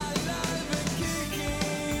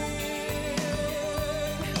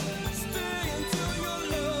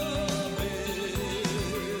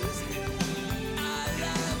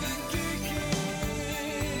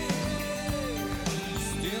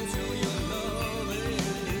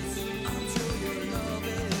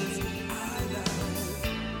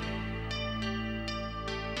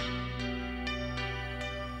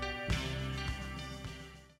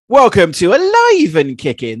Welcome to Alive and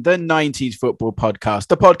Kicking, the 90s football podcast,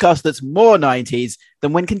 the podcast that's more 90s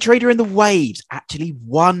than when Contrada and the Waves actually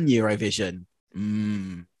won Eurovision.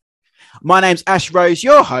 My name's Ash Rose,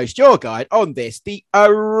 your host, your guide on this, the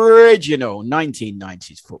original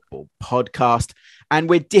 1990s football podcast. And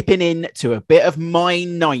we're dipping into a bit of my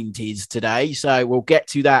 90s today. So we'll get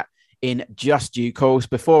to that in just due course.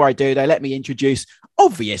 Before I do, though, let me introduce,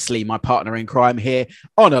 obviously, my partner in crime here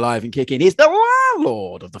on Alive and Kicking. He's the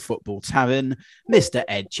landlord of the Football Tavern, Mr.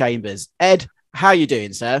 Ed Chambers. Ed, how are you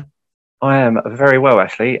doing, sir? I am very well,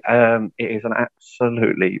 actually. It is an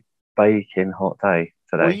absolutely baking hot day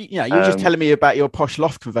today. Well, you were just telling me about your posh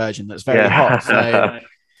loft conversion that's very hot.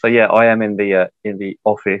 So yeah, I am in the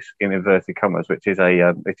office in inverted commas, which is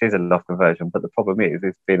a loft conversion. But the problem is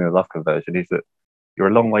being in a loft conversion is that you're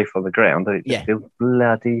a long way from the ground and it just feels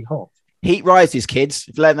bloody hot. Heat rises, kids.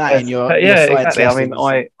 You've learned that in your science exactly. lessons.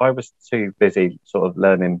 I mean, I was too busy sort of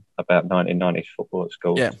learning about 1990s football at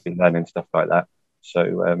school. I've been learning stuff like that.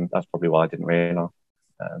 So that's probably why I didn't realise.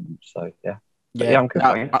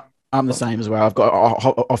 I'm the same as well. I've got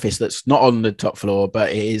an office that's not on the top floor,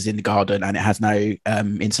 but it is in the garden and it has no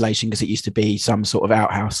insulation because it used to be some sort of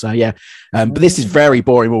outhouse. So yeah, but this is very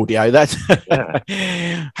boring audio. That's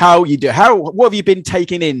how you do. What have you been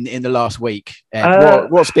taking in the last week? Ed?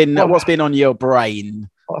 What's been on your brain?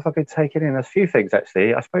 What have I been taking in? There's a few things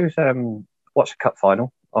actually. I suppose watch the cup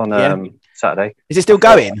final on Saturday. Is it still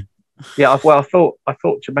going? Yeah, well, I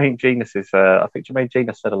thought Jermaine Genius's. I think Jermaine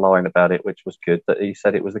Genius said a line about it, which was good. That he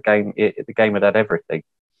said it was the game. The game had everything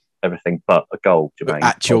but a goal. Jermaine,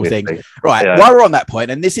 actual thing, right? Yeah. While we're on that point,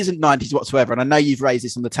 and this isn't 90s whatsoever, and I know you've raised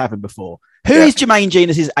this on the tavern before. Who is Jermaine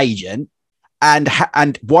Genius's agent, and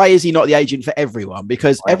why is he not the agent for everyone?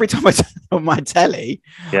 Because every time I turn on my telly,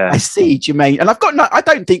 I see Jermaine, and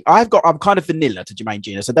I'm kind of vanilla to Jermaine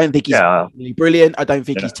Genius. I don't think he's really brilliant. I don't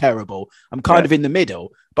think he's terrible. I'm kind of in the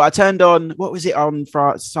middle. But I turned on, what was it on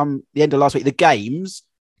for the end of last week? The games,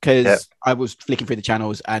 because I was flicking through the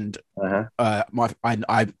channels and I'm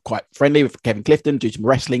quite friendly with Kevin Clifton, do some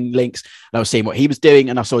wrestling links. And I was seeing what he was doing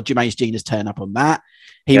and I saw Jermaine's Genius turn up on that.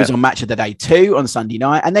 He was on Match of the Day 2 on Sunday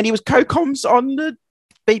night. And then he was co-coms on the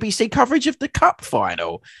BBC coverage of the Cup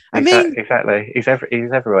final. Exactly. He's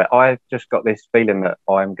everywhere. I just got this feeling that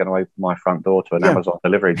I'm going to open my front door to an Amazon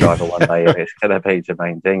delivery driver one day, and it's going to be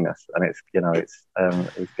Jermaine Genius, and it's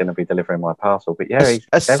he's going to be delivering my parcel. But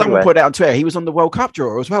as someone put out on Twitter, he was on the World Cup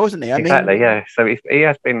draw as well, wasn't he? Exactly. So he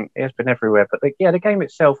has been everywhere. But the game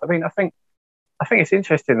itself, I mean, I think it's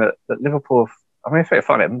interesting that Liverpool. I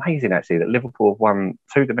find it amazing actually that Liverpool have won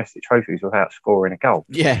 2 domestic trophies without scoring a goal.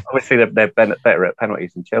 Yeah, obviously they're better at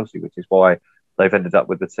penalties than Chelsea, which is why they've ended up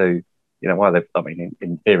with the 2. Why they've,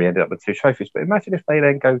 in theory, ended up with 2 trophies. But imagine if they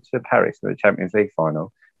then go to Paris in the Champions League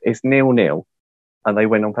final, it's 0-0, and they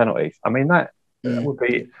win on penalties. I mean that would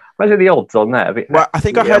be. Imagine the odds on that. I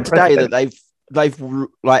think I heard today that they've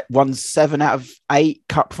won 7 out of 8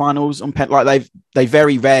 cup finals on they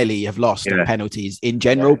very rarely have lost on penalties in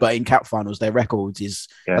general, but in cup finals their records is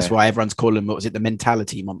that's why everyone's calling them, the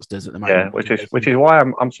mentality monsters at the moment. Which is why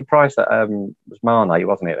I'm surprised that it was Mane,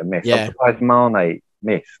 wasn't it, that missed? I'm surprised Mane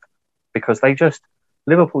missed because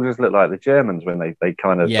Liverpool just look like the Germans when they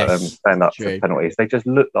kind of stand up to penalties. They just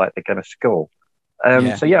look like they're going to score. I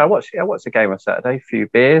watched the game on Saturday. A few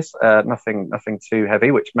beers, nothing too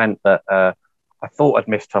heavy, which meant that I thought I'd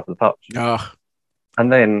missed Top of the Pops. Oh.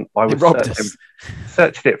 And then I was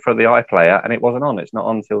searching it for the iPlayer, and it wasn't on. It's not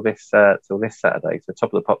on till this Saturday. So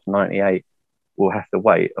Top of the Pops 98 will have to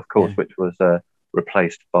wait, of course, which was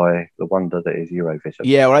replaced by the wonder that is Eurovision.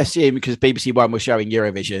 Yeah, well, I assume because BBC One was showing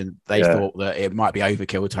Eurovision, they thought that it might be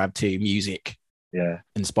overkill to have 2 music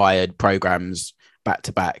inspired programs back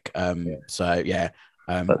to back.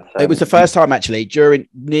 It was the first time actually during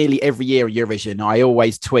nearly every year of Eurovision. I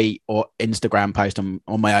always tweet or Instagram post on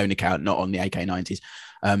my own account, not on the AK90s.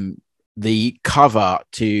 The cover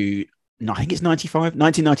to I think it's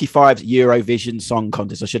 1995's Eurovision Song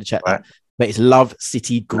Contest. I should have checked that, but it's Love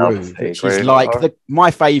City Groove, which is like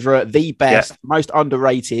my favorite, the best, most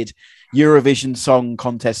underrated Eurovision Song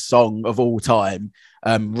Contest song of all time.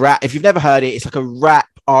 Rap. If you've never heard it, it's like a rap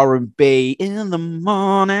R&B in the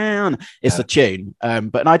morning. It's a tune.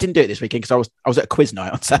 But I didn't do it this weekend because I was at a quiz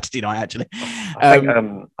night on Saturday night actually.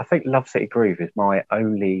 I think Love City Groove is my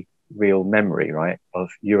only real memory, right, of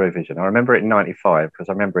Eurovision. I remember it in '95 because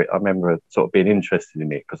I remember sort of being interested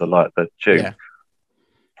in it because I liked the tune. Yeah.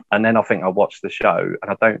 And then I think I watched the show, and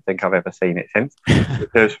I don't think I've ever seen it since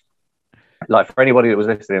because. Like for anybody that was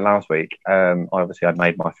listening last week, obviously I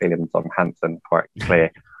made my feelings on Hanson quite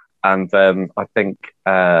clear, and I think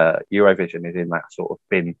Eurovision is in that sort of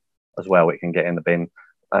bin as well. It can get in the bin.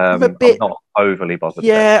 I'm a bit I'm not overly bothered.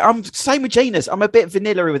 Yeah, I'm same with Genus. I'm a bit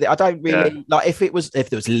vanilla with it. I don't really like if there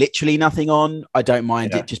was literally nothing on. I don't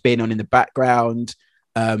mind it just being on in the background.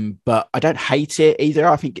 But I don't hate it either.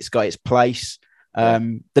 I think it's got its place.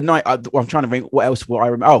 The night I'm trying to think what else will I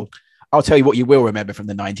remember. Oh, I'll tell you what you will remember from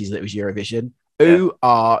the 90s that was Eurovision. Ooh,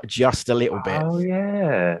 just a little bit. Oh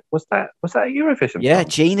yeah, was that a Eurovision? Yeah, song?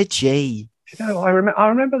 Gina G. Do you know, I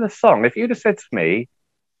remember the song. If you'd have said to me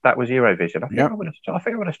that was Eurovision, I think I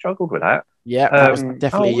would have struggled with that. Yeah, that was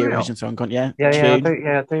definitely a Eurovision song. Yeah,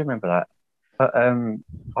 I do remember that. But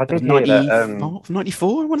I did hear 94,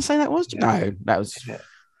 94. I want to say that was. No, that was.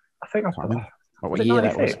 I think I can't what year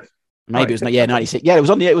 96? That was. Maybe 96, it was 96. Yeah, it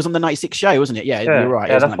was on the 96 show, wasn't it? Yeah, you're right.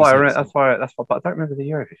 Yeah, that's why I remember. That's why. But I don't remember the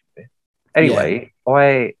Eurovision bit. Anyway,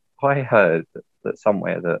 I heard that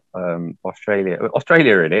somewhere that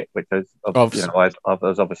Australia in it, which is there's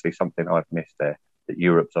obviously something I've missed there. That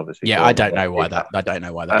Europe's obviously. Yeah, I don't know why that. I don't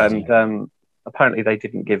know why that. And apparently they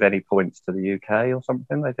didn't give any points to the UK or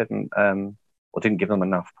something. They didn't or didn't give them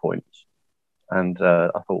enough points. And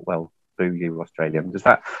I thought, well, boo you, Australians. Is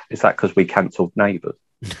that because we cancelled Neighbours?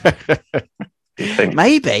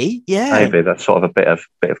 Maybe, yeah. Maybe that's sort of a bit of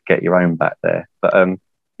get your own back there. But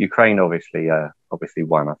Ukraine obviously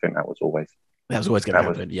won. I think that was always going to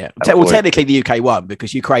happen. Yeah. Well, technically the UK won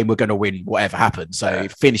because Ukraine were going to win whatever happened. So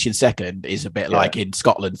finishing second is a bit like in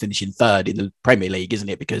Scotland finishing third in the Premier League, isn't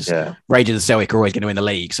it? Because Rangers and Celtic are always going to win the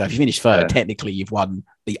league. So if you finish third, technically you've won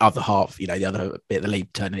the other half. You know, the other bit of the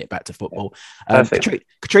league, turning it back to football.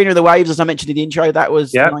 Katrina and the Waves, as I mentioned in the intro, that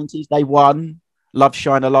was the 90s. They won. Love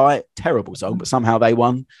Shine a Light. Terrible song, but somehow they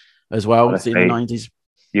won as well. Honestly, in the 90s.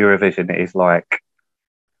 Eurovision is like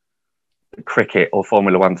cricket or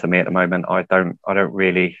Formula One to me at the moment. I don't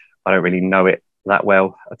really know it that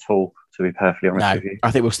well at all, to be perfectly honest with you.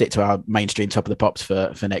 I think we'll stick to our mainstream top of the pops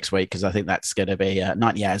for next week because I think that's going to be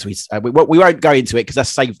 90 hours. We won't go into it because I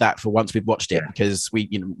saved that for once we've watched it because we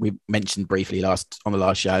mentioned briefly on the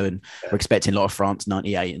last show and we're expecting a lot of France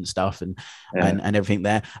 98 and stuff and everything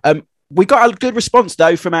there. We got a good response,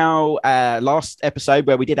 though, from our last episode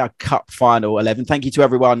where we did our Cup Final 11. Thank you to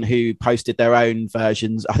everyone who posted their own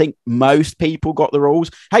versions. I think most people got the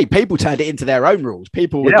rules. Hey, people turned it into their own rules.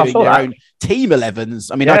 People were doing their own team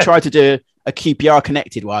 11s. I mean, I tried to do a QPR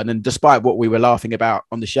connected one, and despite what we were laughing about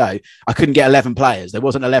on the show, I couldn't get 11 players. There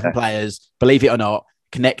wasn't 11 players, believe it or not,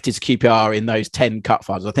 connected to QPR in those 10 Cup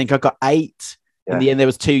Finals. I think I got 8. In the end, there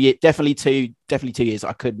was 2 years, definitely 2 years.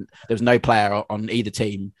 I couldn't. There was no player on either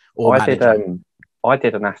team or manager. I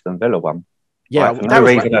did an Aston Villa one. Yeah, no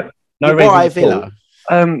reason. Why Villa?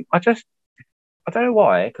 I don't know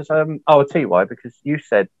why. Because I'll tell you why. Because you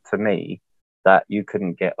said to me that you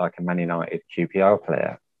couldn't get like a Man United QPR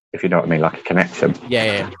player, if you know what I mean, like a connection.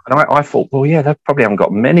 Yeah. And I thought, well, yeah, they probably haven't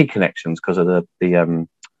got many connections because of the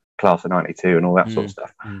class of 92 and all that sort of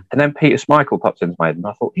stuff. And then Peter Schmeichel popped into my head and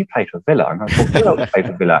I thought, he played for Villa. And I thought, who else played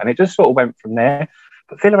for Villa? And it just sort of went from there.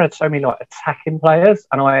 But Villa had so many like attacking players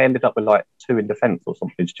and I ended up with like 2 in defence or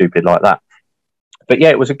something stupid like that. But yeah,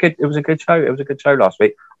 it was a good show. It was a good show last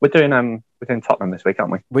week. We're doing Tottenham this week,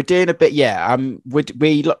 aren't we? We're doing a bit, yeah.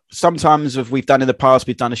 We sometimes we've done in the past.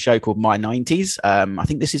 We've done a show called My 90s. I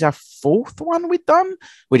think this is our 4th one we've done.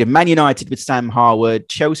 We did Man United with Sam Harwood,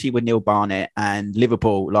 Chelsea with Neil Barnett, and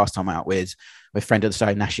Liverpool last time out with friend of the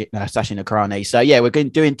show Sachin Nakrani. So yeah, we're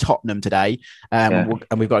doing Tottenham today, and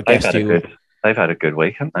we've got a guest who. They've had a good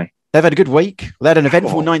week, haven't they? They've had a good week. They had an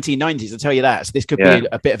eventful 1990s, I'll tell you that. So this could be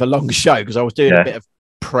a bit of a long show because I was doing a bit of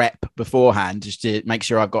prep beforehand just to make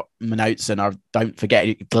sure I've got my notes and I don't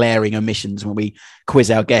forget glaring omissions when we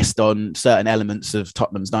quiz our guest on certain elements of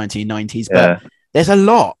Tottenham's 1990s. But there's a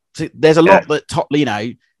lot. There's a lot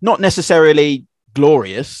that not necessarily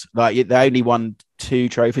glorious. Like they only won 2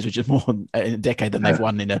 trophies, which is more in a decade than they've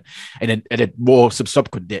won in a more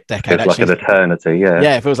subsequent decade. It's like an eternity,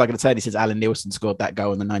 yeah. It feels like an eternity since Alan Nielsen scored that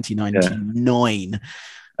goal in the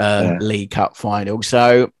 1999 League Cup final.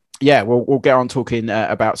 So yeah, we'll get on talking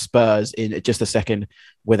about Spurs in just a second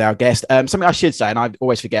with our guest. Something I should say, and I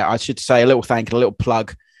always forget, I should say a little thank and a little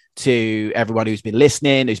plug to everyone who's been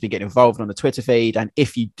listening, who's been getting involved on the Twitter feed. And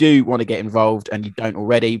if you do want to get involved and you don't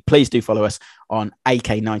already, please do follow us on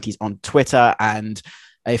AK90s on Twitter. And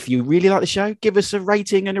if you really like the show, give us a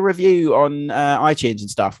rating and a review on iTunes and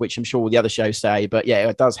stuff, which I'm sure all the other shows say. But yeah,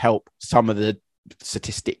 it does help some of the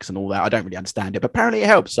statistics and all that. I don't really understand it, but apparently it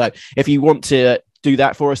helps. So if you want to do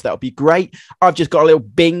that for us, that would be great. I've just got a little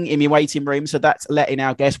bing in my waiting room, so that's letting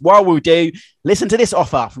our guests. While we do, listen to this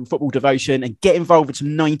offer from Football Devotion and get involved with some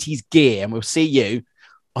 90s gear, and we'll see you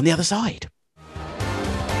on the other side.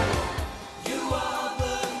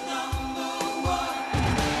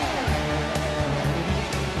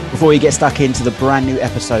 Before we get stuck into the brand new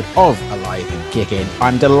episode of Alive and Kicking,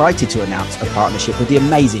 I'm delighted to announce a partnership with the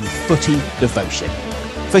amazing Footy Devotion.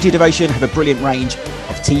 Footy Devotion have a brilliant range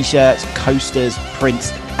of t-shirts, coasters,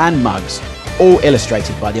 prints and mugs, all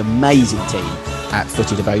illustrated by the amazing team at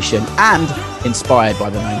Footy Devotion and inspired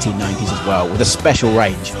by the 1990s as well, with a special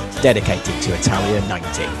range dedicated to Italia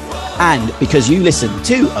 90. And because you listen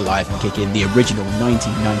to Alive and Kicking, the original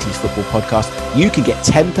 1990s football podcast, you can get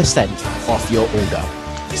 10% off your order.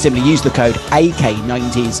 Simply use the code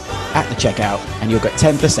AK90s at the checkout and you'll get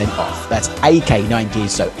 10% off. That's AK90s,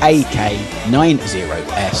 so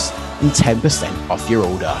AK90S, and 10% off your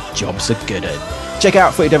order. Jobs are good. Check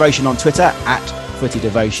out Footy Devotion on Twitter at Footy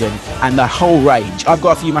Devotion and the whole range. I've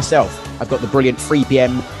got a few myself. I've got the brilliant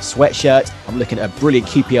 3PM sweatshirt. I'm looking at a brilliant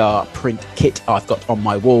QPR print kit I've got on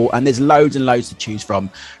my wall. And there's loads and loads to choose from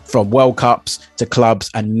World Cups to clubs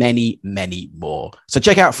and many, many more. So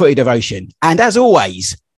check out Footy Devotion. And as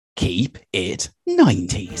always, keep it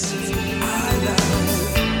 90s.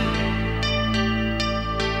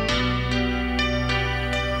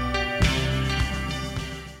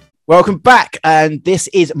 Welcome back, and this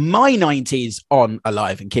is my 90s on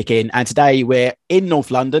Alive and Kicking, and today we're in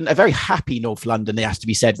North London, a very happy North London, it has to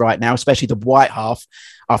be said right now, especially the white half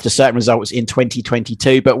after certain results in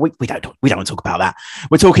 2022, but we don't want to talk about that.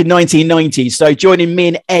 We're talking 1990s. So joining me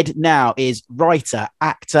and Ed now is writer,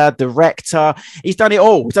 actor, director. He's done it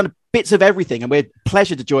all. He's done bits of everything, and we're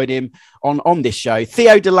pleasure to join him on this show.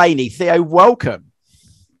 Theo Delaney. Theo, welcome.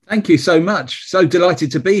 Thank you so much. So delighted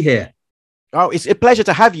to be here. Oh, it's a pleasure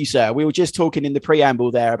to have you, sir. We were just talking in the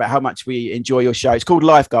preamble there about how much we enjoy your show. It's called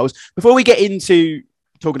Life Goals. Before we get into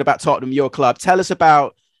talking about Tottenham, your club, tell us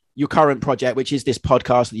about your current project, which is this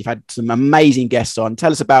podcast that you've had some amazing guests on.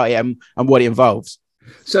 Tell us about it and what it involves.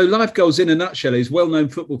 So Life Goals in a nutshell is well-known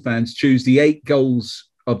football fans choose the 8 goals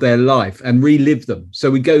of their life and relive them.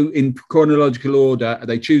 So we go in chronological order.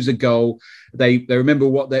 They choose a goal. They remember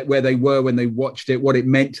where they were when they watched it, what it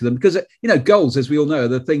meant to them. Because, goals, as we all know, are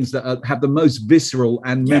the things that have the most visceral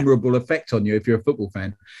and memorable effect on you if you're a football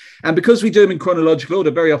fan. And because we do them in chronological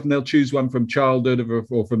order, very often they'll choose one from childhood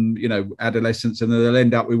or from, adolescence, and then they'll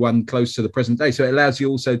end up with one close to the present day. So it allows you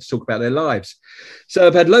also to talk about their lives. So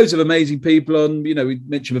I've had loads of amazing people on. We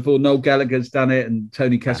mentioned before, Noel Gallagher's done it, and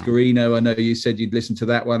Tony Cascarino. I know you said you'd listen to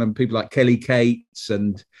that one, and people like Kelly Cates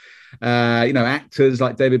and actors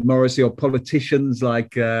like David Morrissey, or politicians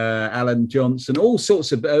like Alan Johnson, all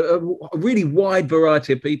sorts of a really wide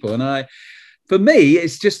variety of people. And for me,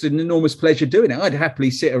 it's just an enormous pleasure doing it. I'd happily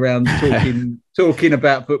sit around talking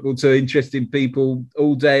about football to interesting people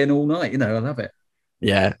all day and all night. I love it.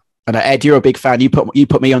 Yeah. And Ed, you're a big fan. You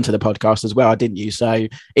put me onto the podcast as well, didn't you? So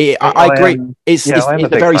I agree. It's a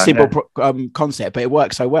very simple concept, but it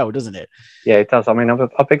works so well, doesn't it? Yeah, it does. I mean, I'm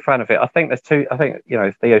a big fan of it. I think there's two. I think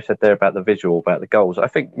Theo said there about the visual, about the goals. I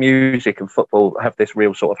think music and football have this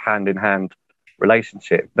real sort of hand in hand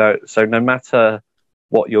relationship. So no matter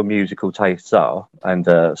what your musical tastes are, and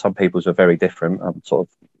some people's are very different. I'm sort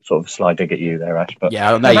of sliding at you there, Ash. But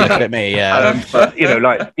yeah, I know you're looking at me. Yeah, but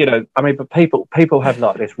but people have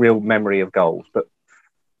like this real memory of goals. But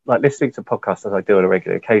like listening to podcasts as I do on a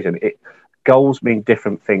regular occasion, goals mean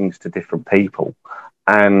different things to different people,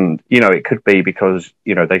 and it could be because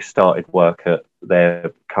they started work at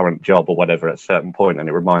their current job or whatever at a certain point, and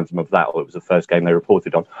it reminds them of that, or it was the first game they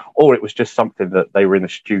reported on, or it was just something that they were in a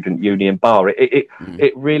student union bar. It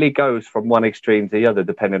really goes from one extreme to the other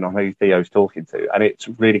depending on who Theo's talking to, and it's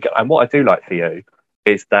really good. And what I do like, Theo,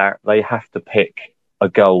 is that they have to pick a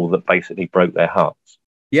goal that basically broke their hearts.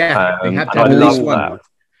 Yeah, they have to have at least one.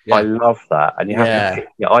 Yeah. I love that, and you have to pick.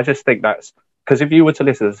 I just think that's because if you were to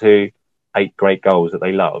listen to 8 great goals that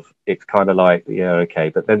they love, it's kind of like, yeah, okay,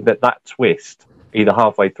 but then that twist either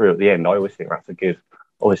halfway through or at the end, I always think that's a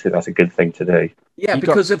good thing to do. Yeah,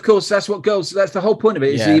 because of course that's what goals. That's the whole point of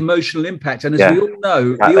it, is the emotional impact. And as we all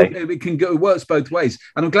know, it works both ways.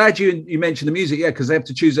 And I'm glad you mentioned the music, because they have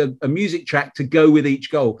to choose a music track to go with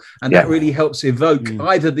each goal, and that really helps evoke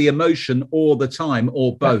either the emotion or the time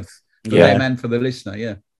or both for them and for the listener.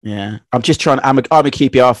 Yeah. Yeah, I'm just trying. I'm a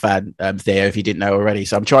QPR fan, Theo, if you didn't know already.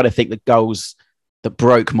 So I'm trying to think the goals that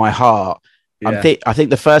broke my heart. Yeah. I think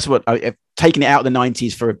the first one, taking it out of the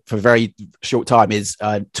 90s for a very short time, is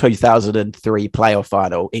 2003 playoff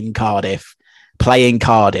final in Cardiff. Playing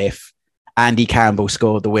Cardiff, Andy Campbell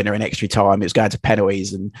scored the winner in extra time. It was going to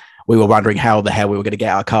penalties, and we were wondering how the hell we were going to get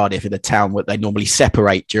out of Cardiff, in a town where they normally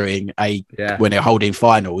separate during when they're holding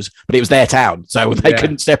finals, but it was their town, so they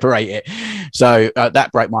couldn't separate it. So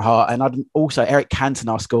that broke my heart. And I'd also, Eric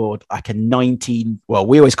Cantona scored like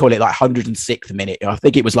we always call it like 106th minute. I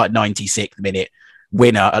think it was like 96th minute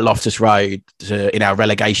winner at Loftus Road in our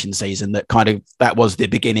relegation season. That was the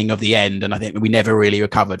beginning of the end, and I think we never really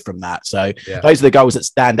recovered from that. So those are the goals that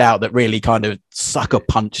stand out, that really kind of sucker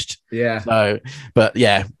punched. Yeah. So, but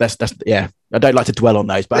yeah, that's yeah. I don't like to dwell on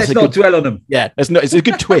those, but let's not dwell on them. Yeah, it's a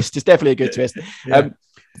good twist. It's definitely a good twist. Yeah.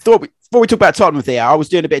 Before we talk about Tottenham, Theo, I was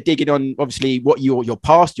doing a bit of digging on obviously what your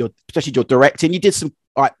past, especially your directing. You did some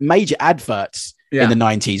like major adverts in the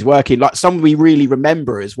 90s, working like some we really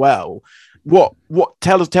remember as well.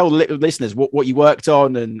 Tell the listeners what you worked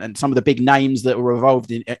on and some of the big names that were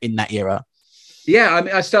involved in that era. Yeah, I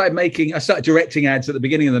mean, I started directing ads at the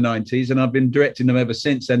beginning of the 90s, and I've been directing them ever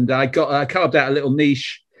since. And I carved out a little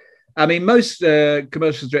niche. I mean, most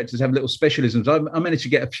commercial directors have little specialisms. I managed to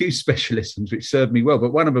get a few specialisms, which served me well,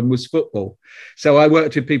 but one of them was football. So I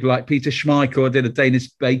worked with people like Peter Schmeichel. I did a Danish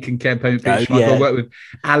bacon campaign with Peter Schmeichel. Yeah. I worked with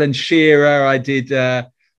Alan Shearer. I did a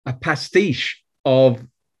pastiche of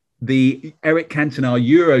the Eric Cantona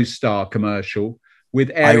Eurostar commercial with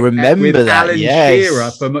Alan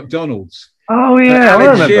Shearer for McDonald's. Oh yeah,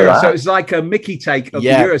 I remember that. So it's like a Mickey take of the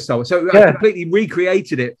Eurostar. So I completely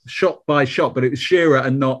recreated it shot by shot, but it was Shearer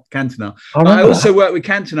and not Cantona. I also worked with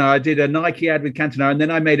Cantona. I did a Nike ad with Cantona, and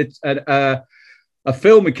then I made a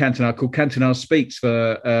film with Cantona called Cantona Speaks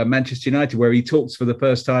for Manchester United, where he talks for the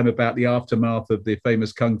first time about the aftermath of the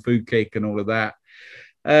famous Kung Fu kick and all of that.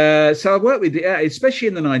 So I worked with, especially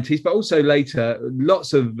in the 90s, but also later,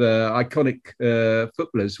 lots of iconic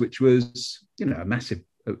footballers, which was,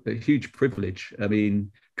 a huge privilege. I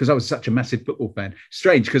mean, because I was such a massive football fan.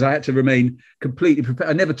 Strange, because I had to remain completely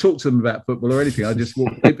prepared. I never talked to them about football or anything. I just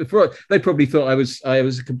walked. They probably thought I was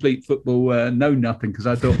a complete football know-nothing, because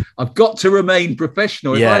I thought I've got to remain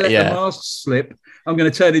professional. If I let the mask slip, I'm going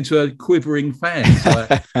to turn into a quivering fan.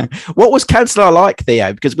 So What was Cantona like,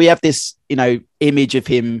 Theo? Because we have this, image of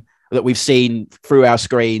him that we've seen through our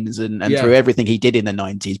screens and through everything he did in the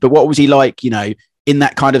 90s. But what was he like, in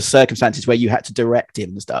that kind of circumstances where you had to direct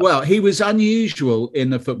him and stuff? Well, he was unusual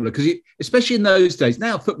in the footballer, because especially in those days,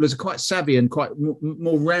 now footballers are quite savvy and quite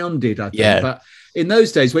more rounded, I think. Yeah. But in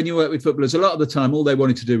those days, when you work with footballers, a lot of the time, all they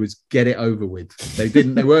wanted to do was get it over with.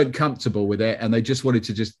 They weren't comfortable with it, and they just wanted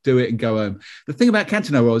to just do it and go home. The thing about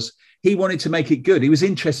Cantona was he wanted to make it good. He was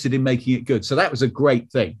interested in making it good. So that was a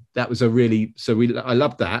great thing. That was I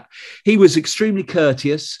loved that. He was extremely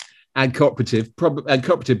courteous and cooperative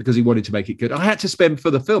because he wanted to make it good. I had to spend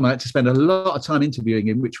a lot of time interviewing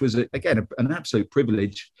him, which was, again, an absolute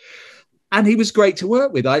privilege. And he was great to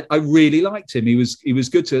work with. I really liked him. He was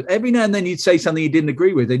good to. Every now and then you'd say something he didn't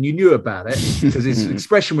agree with, and you knew about it because his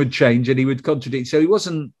expression would change and he would contradict. So he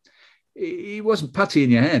wasn't putty in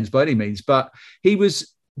your hands by any means, but he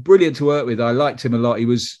was brilliant to work with. I liked him a lot. He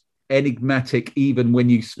was enigmatic, even when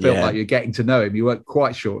you felt like you're getting to know him. You weren't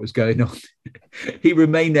quite sure what was going on. He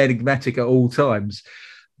remained enigmatic at all times.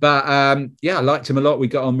 But I liked him a lot. We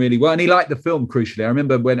got on really well. And he liked the film, crucially. I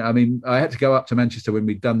remember I had to go up to Manchester when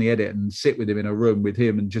we'd done the edit and sit with him in a room with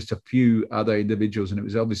him and just a few other individuals. And it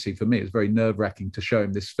was obviously, for me, it was very nerve-wracking to show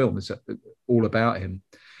him this film. It's all about him.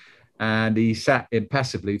 And he sat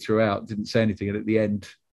impassively throughout, didn't say anything. And at the end,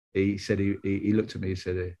 he said, he looked at me and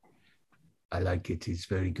said, "I like it. It's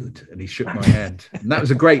very good." And he shook my hand. And that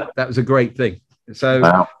was a great thing. So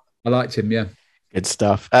wow. I liked him. Yeah. Good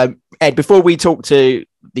stuff. Ed, before we talk to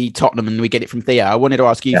the Tottenham and we get it from Theo, I wanted to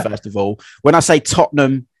ask you first of all, when I say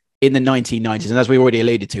Tottenham in the 1990s, and as we already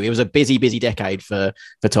alluded to, it was a busy decade for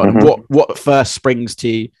Tottenham. Mm-hmm. What first springs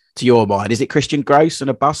to your mind? Is it Christian Gross and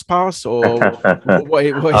a bus pass, or what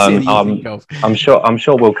is it you think of? I'm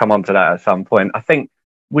sure we'll come on to that at some point. I think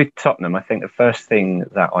with Tottenham, I think the first thing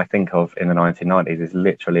that I think of in the 1990s is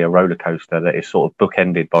literally a roller coaster that is sort of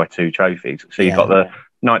bookended by two trophies. So you've got the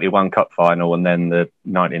 91 Cup final and then the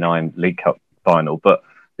 99 League Cup final. But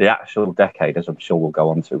the actual decade, as I'm sure we'll go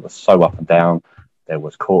on to, was so up and down. There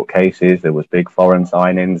was court cases, there was big foreign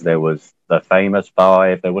signings, there was the famous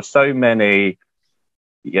five. There were so many,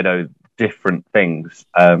 different things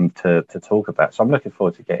to talk about. So I'm looking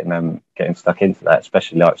forward to getting stuck into that,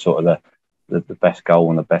 especially like sort of the best goal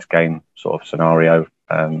and the best game sort of scenario.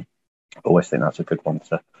 I always think that's a good one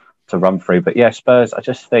to run through. But yeah, Spurs, I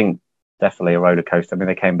just think definitely a roller coaster. I mean,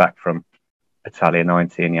 they came back from Italia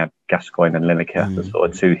 90 and you had Gascoigne and Lineker, the sort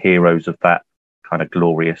of two heroes of that kind of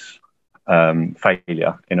glorious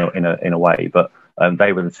failure in a way. But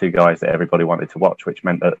they were the two guys that everybody wanted to watch, which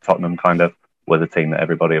meant that Tottenham kind of were the team that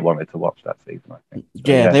everybody wanted to watch that season, I think.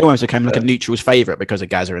 So, they almost became like a neutral's favourite because of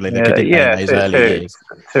Gazza and Lineker, didn't they, in those early years?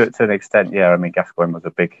 To an extent, yeah. I mean, Gascoigne was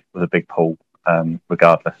a big pull,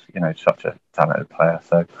 regardless, such a talented player.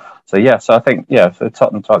 So I think, so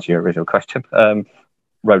Tottenham, to answer your original question,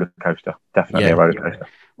 roller coaster, definitely a roller coaster.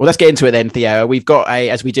 Well, let's get into it then, Theo. We've got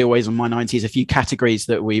as we do always on My 90s, a few categories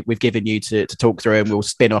that we've given you to talk through, and we'll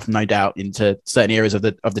spin off, no doubt, into certain areas of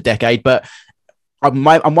the decade. But I'm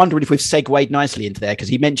wondering if we've segued nicely into there, because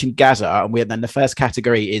he mentioned Gazza, and then the first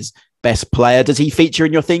category is best player. Does he feature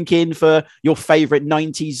in your thinking for your favourite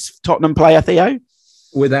 90s Tottenham player, Theo?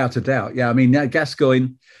 Without a doubt, yeah. I mean,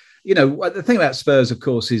 Gascoigne, the thing about Spurs, of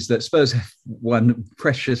course, is that Spurs have won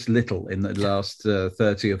precious little in the last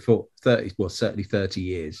 30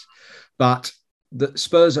 years. But the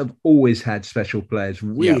Spurs have always had special players,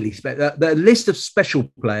 really. The list of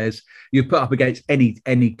special players you put up against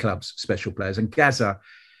any club's special players. And Gazza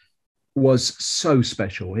was so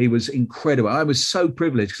special. He was incredible. I was so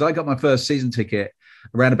privileged because I got my first season ticket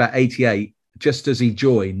around about 88, just as he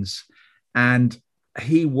joins. And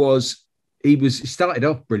he started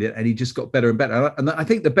off brilliant, and he just got better and better. And I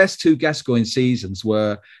think the best two Gascoigne seasons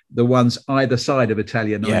were the ones either side of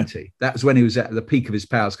Italia 90. Yeah. That was when he was at the peak of his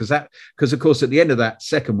powers, because of course at the end of that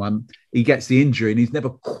second one he gets the injury and he's never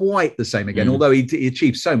quite the same again. Although he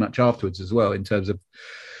achieved so much afterwards as well in terms of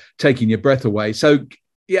taking your breath away. So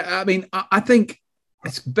yeah, I mean, I think I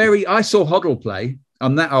saw Hoddle play.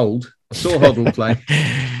 I'm that old. I saw Hoddle play.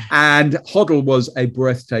 And Hoddle was a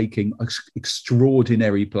breathtaking,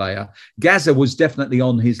 extraordinary player. Gazza was definitely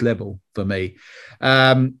on his level for me.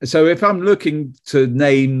 So if I'm looking to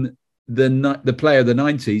name the player of the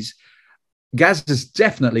 90s, Gazza's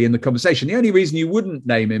definitely in the conversation. The only reason you wouldn't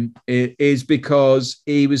name him is because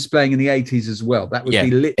he was playing in the 80s as well. That would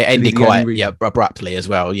be literally it ended quite abruptly as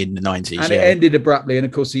well in the 90s. And it ended abruptly, and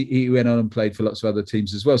of course he went on and played for lots of other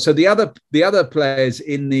teams as well. So the other players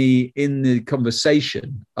in the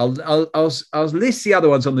conversation, I'll list the other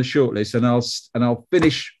ones on the shortlist, and I'll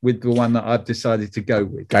finish with the one that I've decided to go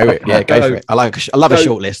with. Go for it. I love a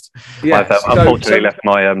shortlist. Yeah, I've unfortunately left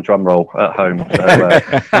my drum roll at home.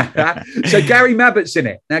 So Gary Mabbutt's in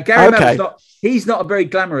it. Now, Gary Mabbutt's he's not a very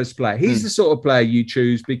glamorous player. He's the sort of player you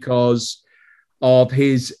choose because of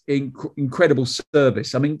his incredible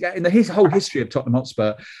service. I mean, in his whole history of Tottenham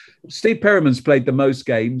Hotspur, Steve Perryman's played the most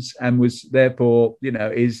games and was therefore,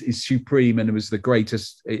 is supreme and was the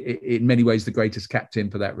greatest, in many ways, the greatest captain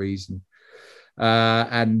for that reason.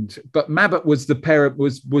 But Mabbutt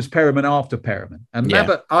was Perryman after Perryman, and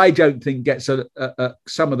Mabbutt I don't think gets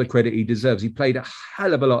some of the credit he deserves. He played a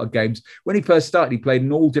hell of a lot of games. When he first started, he played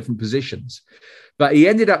in all different positions, but he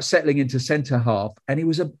ended up settling into centre half, and he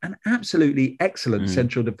was an absolutely excellent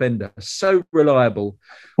central defender, so reliable.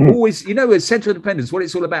 Always, with central defenders, what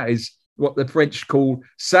it's all about is what the French call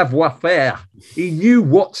savoir-faire. He knew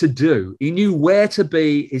what to do. He knew where to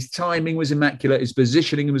be. His timing was immaculate. His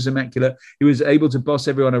positioning was immaculate. He was able to boss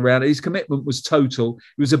everyone around. His commitment was total.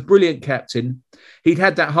 He was a brilliant captain. He'd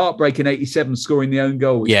had that heartbreak in 87, scoring the own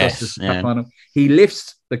goal, which cost us the cup final. He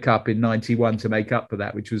lifts the cup in 91 to make up for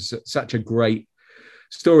that, which was such a great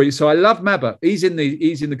story. So I love Mabbutt. He's in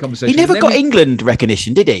the conversation. He never got England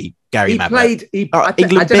recognition, did he, Gary Mabbutt? I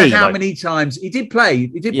don't know how many times he did play.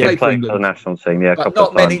 He did play for England, for the national team. But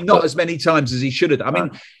not as many times as he should have. I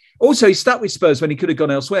mean, also he stuck with Spurs when he could have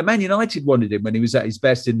gone elsewhere. Man United wanted him when he was at his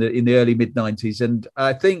best in the early mid-90s, and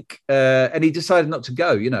I think and he decided not to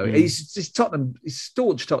go. He's Tottenham. He's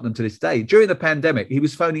staunch Tottenham to this day. During the pandemic, he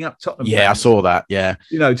was phoning up Tottenham. Yeah, fans, I saw that. Yeah,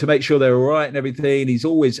 to make sure they're all right and everything. He's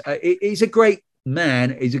always he's a great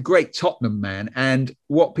man. He's a great Tottenham man, and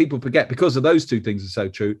what people forget, because of those two things are so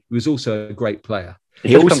true, he was also a great player.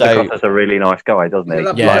 He also comes across as a really nice guy, doesn't he? He's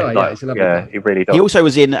a lovely guy. He really does. He also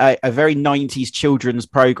was in a very 90s children's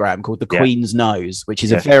program called The Queen's Nose, which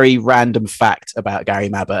is a very random fact about Gary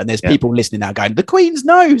Mabbutt. And there's people listening now going, The Queen's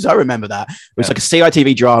Nose. I remember that. It was like a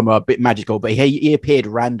CITV drama, a bit magical, but he appeared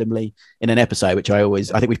randomly in an episode, which I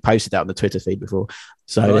think we've posted that on the Twitter feed before.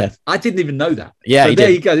 So I didn't even know that. Yeah, so there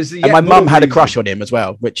you go. This is and my mum had a crush on him as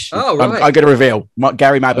well, which I'm going to reveal.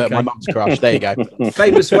 Gary Mabbutt, my mum's crush. There you go.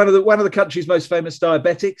 Famous, one of the country's most famous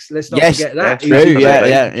diabetics. Let's not forget that. True.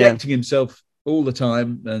 Injecting himself all the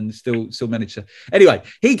time and still managed to. Anyway,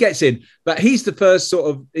 he gets in, but he's the first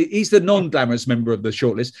he's the non-glamorous member of the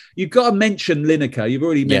shortlist. You've got to mention Lineker. You've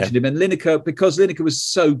already mentioned him, and Lineker, because Lineker was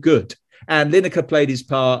so good, and Lineker played his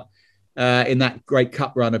part in that great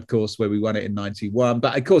cup run, of course, where we won it in 91.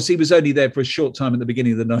 But of course, he was only there for a short time at the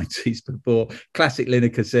beginning of the 90s before classic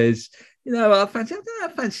Lineker says, I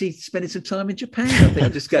fancy spending some time in Japan. I think I'll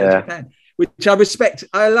just go to Japan. Which I respect.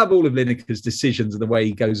 I love all of Lineker's decisions and the way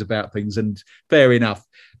he goes about things, and fair enough.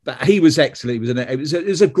 But he was excellent. It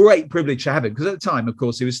was a great privilege to have him, because at the time, of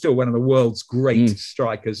course, he was still one of the world's great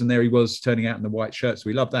strikers, and there he was turning out in the white shirts.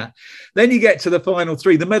 We love that. Then you get to the final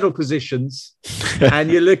three, the medal positions, and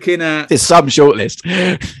you're looking at... It's some shortlist.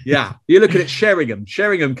 Yeah, you're looking at Sheringham.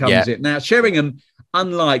 Sheringham comes in. Now, Sheringham,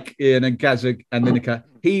 unlike Ian and Gazza and Lineker,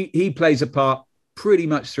 he plays a part pretty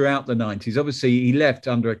much throughout the 90s. Obviously, he left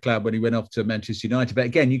under a cloud when he went off to Manchester United. But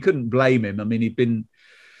again, you couldn't blame him. I mean, he'd been,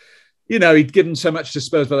 he'd given so much to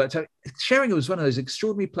Spurs by that time. Sheringham was one of those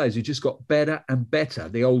extraordinary players who just got better and better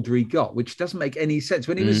the older he got, which doesn't make any sense.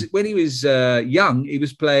 When he was young, he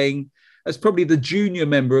was playing as probably the junior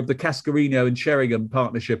member of the Cascarino and Sheringham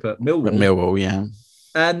partnership at Millwall. At Millwall, yeah.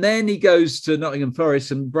 And then he goes to Nottingham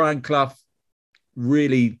Forest, and Brian Clough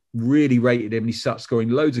really rated him, and he starts scoring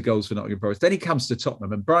loads of goals for Nottingham Forest. Then he comes to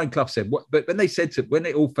Tottenham, and Brian Clough said, but when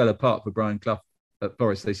it all fell apart for Brian Clough at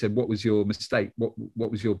Forest, they said, what was your mistake?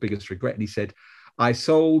 What was your biggest regret? And he said, I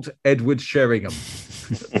sold Edward Sheringham.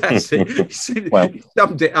 That's it. He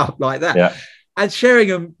summed it up like that. Yeah. And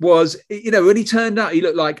Sheringham was, when he turned up, he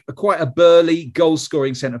looked like quite a burly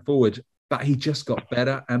goal-scoring centre-forward, but he just got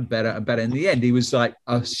better and better and better. In the end, he was like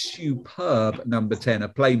a superb number 10, a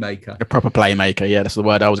playmaker. A proper playmaker, yeah, that's the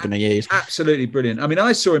word I was going to use. Absolutely brilliant. I mean,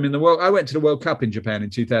 I saw him in the World. I went to the World Cup in Japan in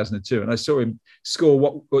 2002, and I saw him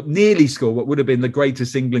nearly score what would have been the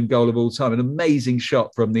greatest England goal of all time, an amazing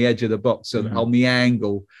shot from the edge of the box on the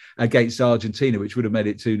angle against Argentina, which would have made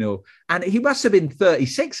it 2-0. And he must have been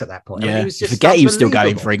 36 at that point. Yeah, I mean, he was just he was still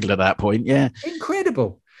going for England at that point, yeah.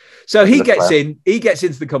 Incredible. So he gets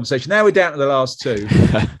into the conversation. Now we're down to the last two.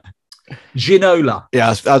 Ginola.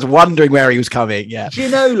 Yeah, I was wondering where he was coming. Yeah.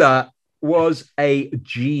 Ginola was a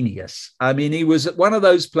genius. I mean, he was one of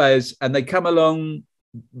those players, and they come along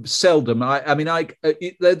seldom. One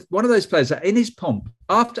of those players that in his pomp,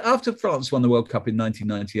 after France won the World Cup in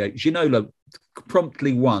 1998, Ginola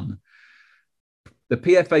promptly won the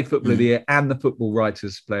PFA Footballer of the Year and the Football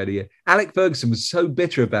Writers Player of the Year. Alec Ferguson was so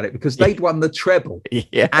bitter about it because they'd won the treble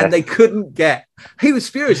and they couldn't get. He was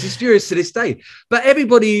furious. He's furious to this day. But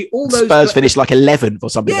everybody, all those Spurs finished like 11th or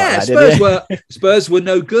something like that. Spurs were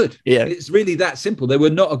no good. Yeah, it's really that simple. They were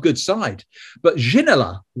not a good side. But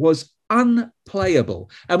Ginola was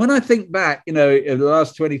unplayable. And when I think back, in the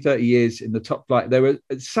last 20, 30 years in the top flight, there were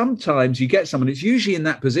sometimes you get someone who's usually in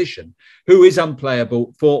that position who is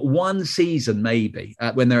unplayable for one season, maybe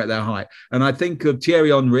when they're at their height. And I think of Thierry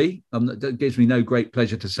Henry. That gives me no great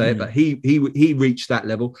pleasure to say it, but he reached that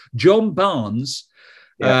level. John Barnes,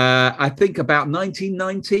 I think about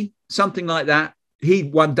 1990, something like that. He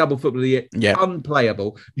won double Footballer of the Year. Yeah.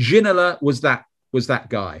 Unplayable. Ginola was that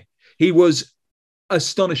guy. He was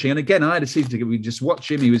astonishing. And again, I had a season ticket. We just watch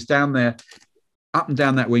him. He was down there, up and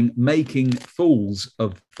down that wing, making fools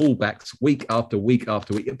of fullbacks week after week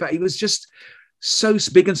after week. But he was just so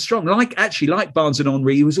big and strong. Like Barnes and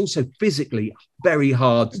Henry, he was also physically very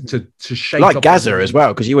hard to shake. Like Gazza as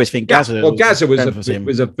well, because you always think Gazza. Well, Gazza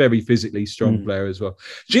was a very physically strong player as well.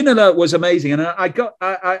 Ginola was amazing, and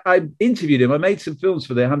I interviewed him. I made some films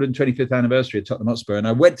for the 125th anniversary of Tottenham Hotspur, and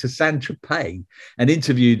I went to Saint-Tropez and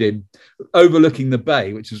interviewed him, overlooking the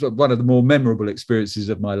bay, which was one of the more memorable experiences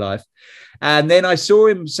of my life. And then I saw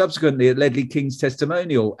him subsequently at Ledley King's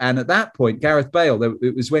testimonial, and at that point, Gareth Bale.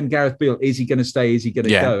 It was when Gareth Bale, is he going to stay? Is he going to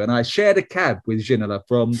go? And I shared a cab with Ginola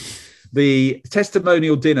from the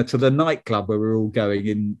testimonial dinner to the nightclub where we were all going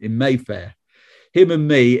in Mayfair. Him and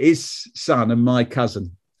me, his son and my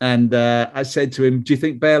cousin. And I said to him, do you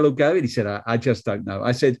think Bale will go? And he said, I just don't know.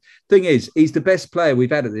 I said, thing is, he's the best player we've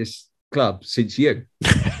had at this club since you.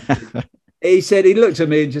 He said, he looked at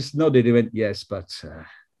me and just nodded. He went, yes, but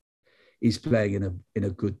he's playing in a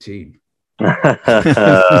good team. And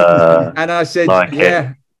I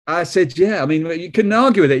said, I said, I mean, you couldn't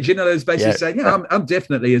argue with it. Ginola's basically saying, I'm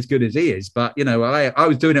definitely as good as he is, but I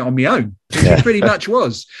was doing it on my own. He pretty much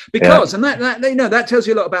was, because and that tells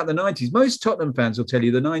you a lot about the 90s. Most Tottenham fans will tell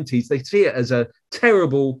you the 90s, they see it as a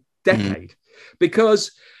terrible decade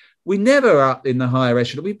because we never were up in the higher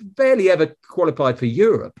echelon. We barely ever qualified for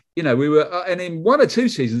Europe. We were, and in one or two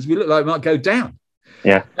seasons, we looked like we might go down.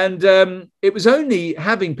 Yeah. And it was only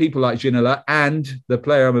having people like Ginola and the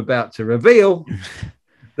player I'm about to reveal.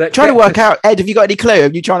 Trying to work out, Ed, have you got any clue?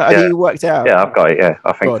 Have you worked out? Yeah, I've got it. Yeah,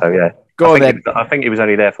 I think so. Yeah. Go on then. I think he was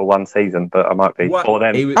only there for one season, but I might be. Or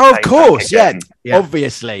then. Of course,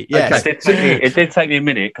 obviously. Yeah. Okay. It did take me a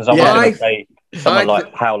minute because I was going to say someone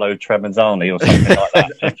like Paolo Tremonzani or something like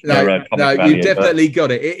that. No, you definitely got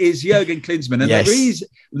it. It is Jurgen Klinsmann, and there is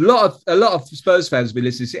a lot of Spurs fans will be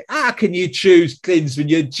listening. Say, how can you choose Klinsmann?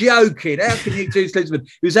 You're joking. How can you choose Klinsmann?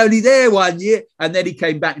 He was only there 1 year, and then he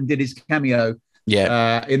came back and did his cameo.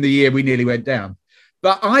 In the year we nearly went down.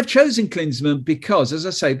 But I've chosen Klinsmann because, as I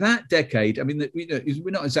say, that decade, I mean, we're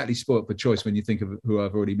not exactly spoilt for choice when you think of who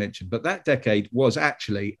I've already mentioned, but that decade was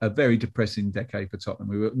actually a very depressing decade for Tottenham.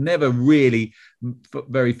 We were never really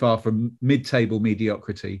very far from mid-table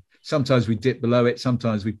mediocrity. Sometimes we dipped below it.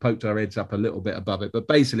 Sometimes we poked our heads up a little bit above it. But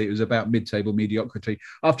basically, it was about mid-table mediocrity.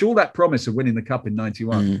 After all that promise of winning the Cup in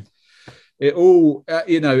 91, it all,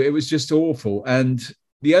 it was just awful. And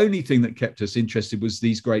the only thing that kept us interested was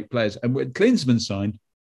these great players. And when Klinsmann signed,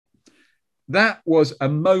 that was a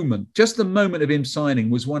moment, just the moment of him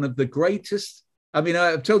signing was one of the greatest. I mean,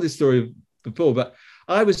 I've told this story before, but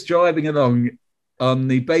I was driving along on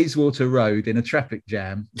the Bayswater Road in a traffic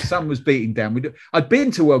jam. The sun was beating down. I'd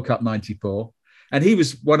been to World Cup 94, and he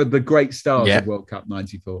was one of the great stars of World Cup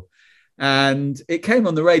 94. And it came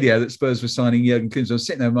on the radio that Spurs were signing Jurgen Klinsmann. I was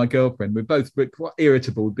sitting there with my girlfriend. We're both quite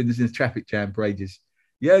irritable. We've been in a traffic jam for ages.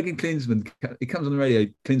 Jurgen Klinsmann, it comes on the radio,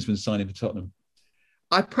 Klinsmann signing for Tottenham.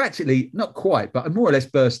 I practically, not quite, but I more or less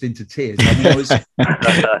burst into tears. I mean,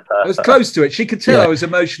 I was close to it. She could tell I was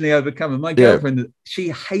emotionally overcome. And my girlfriend, she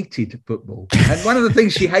hated football. And one of the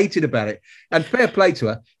things she hated about it, and fair play to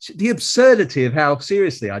her, the absurdity of how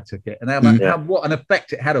seriously I took it and what an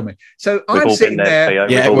effect it had on me. So I'm sitting there.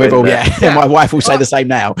 My wife will say the same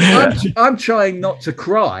now. I'm trying not to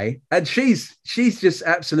cry. And she's just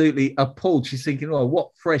absolutely appalled. She's thinking, oh, what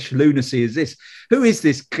fresh lunacy is this? Who is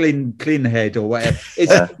this Klin head or whatever?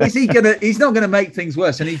 Is he gonna? He's not going to make things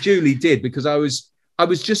worse, and he duly did, because I was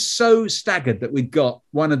just so staggered that we'd got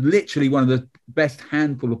one of the best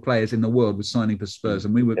handful of players in the world was signing for Spurs,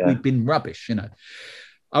 and we'd been rubbish,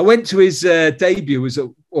 I went to his debut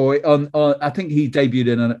I think he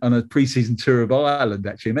debuted on a pre-season tour of Ireland.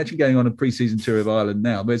 Actually, imagine going on a pre-season tour of Ireland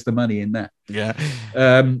now. Where's the money in that? Yeah.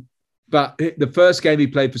 But the first game he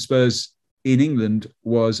played for Spurs in England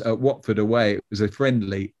was at Watford away. It was a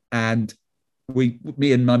friendly, and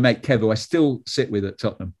me and my mate Kev, who I still sit with at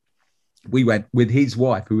Tottenham, we went with his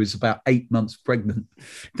wife, who was about 8 months pregnant,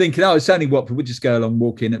 thinking, oh, it's only Watford, we'll just go along,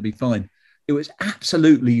 walk in, it'll be fine. It was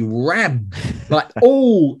absolutely rammed. Like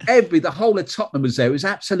the whole of Tottenham was there. It was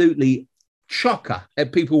absolutely chocker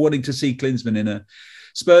at people wanting to see Klinsmann in a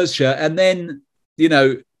Spurs shirt. And then,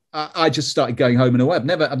 I just started going home and away. I've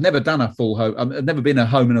never done a full home. I've never been a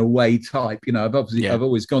home and away type. I've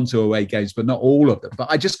always gone to away games, but not all of them.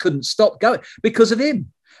 But I just couldn't stop going because of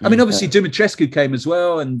him. I mean, obviously Dumitrescu came as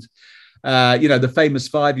well, and the famous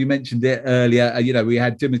five, you mentioned it earlier. We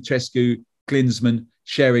had Dumitrescu, Klinsmann,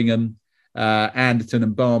 Sheringham, Anderton,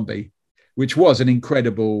 and Barmby, which was an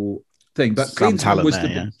incredible thing. But Klinsmann was the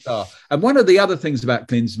big star. And one of the other things about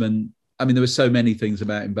Klinsmann, I mean, there were so many things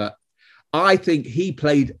about him, but I think he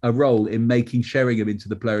played a role in making Sheringham into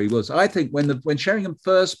the player he was. I think when Sheringham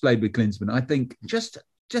first played with Klinsmann, I think just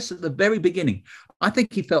at the very beginning, I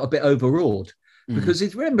think he felt a bit overawed because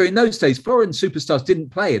remember in those days, foreign superstars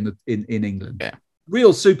didn't play in England. Yeah.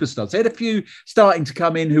 Real superstars. They had a few starting to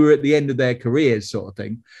come in who were at the end of their careers, sort of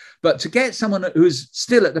thing. But to get someone who's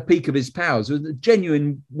still at the peak of his powers, who's a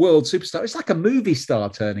genuine world superstar, it's like a movie star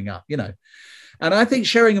turning up, And I think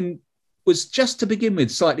Sheringham was, just to begin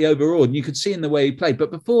with, slightly overawed, and you could see in the way he played.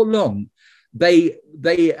 But before long, they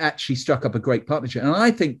actually struck up a great partnership. And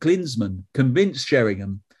I think Klinsmann convinced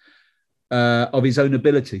Sheringham of his own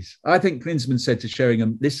abilities. I think Klinsmann said to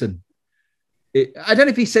Sheringham, listen, I don't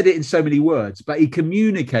know if he said it in so many words, but he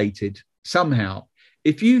communicated somehow,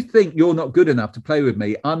 if you think you're not good enough to play with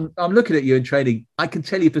me, I'm looking at you in training, I can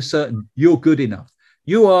tell you for certain you're good enough.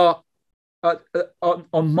 You are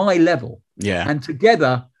on my level. Yeah. And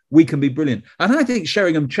together, we can be brilliant. And I think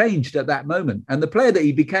Sheringham changed at that moment. And the player that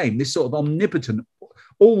he became, this sort of omnipotent,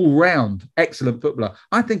 all-round excellent footballer,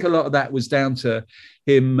 I think a lot of that was down to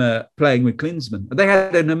him playing with Klinsmann. And they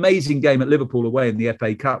had an amazing game at Liverpool away in the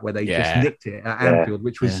FA Cup where they just nicked it at Anfield,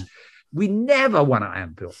 which was, we never won at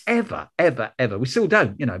Anfield, ever, ever, ever. We still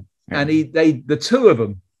don't, And the two of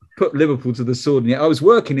them put Liverpool to the sword. And I was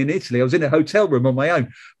working in Italy. I was in a hotel room on my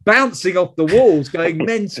own, bouncing off the walls, going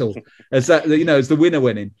mental as the winner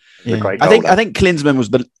went in. Yeah. I think Klinsmann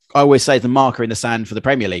was I always say the marker in the sand for the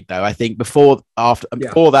Premier League, though. I think before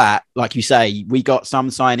that, like you say, we got some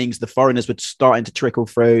signings. The foreigners were starting to trickle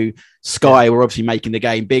through. Sky were obviously making the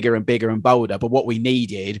game bigger and bigger and bolder. But what we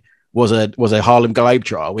needed was a Harlem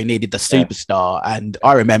Globetrotter. We needed the superstar. And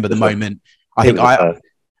I remember the moment. I don't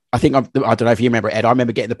know if you remember it, Ed. I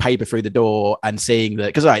remember getting the paper through the door and seeing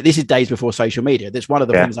that, because this is days before social media. That's one of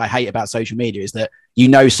the things I hate about social media, is that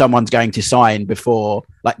someone's going to sign before,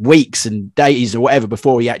 like, weeks and days or whatever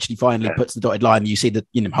before he actually finally puts the dotted line. And you see that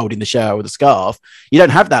holding the shirt or the scarf. You don't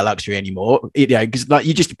have that luxury anymore, because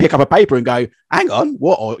you just pick up a paper and go, "Hang on,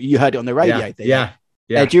 what?" Or you heard it on the radio. Yeah.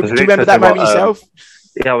 Yeah. Do you remember that moment yourself?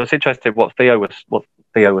 Yeah, I was interested what Theo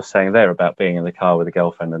was saying there about being in the car with a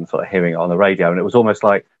girlfriend and sort of hearing it on the radio, and it was almost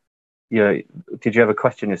like, did you ever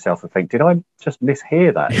question yourself and think, did I just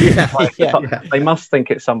mishear that? They must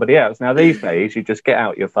think it's somebody else. Now these days, you just get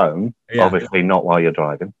out your phone, obviously not while you're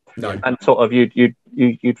driving, and sort of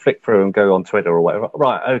you'd flick through and go on Twitter or whatever.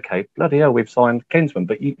 Right, okay, bloody hell, we've signed Klinsmann,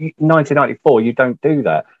 but 1994, you don't do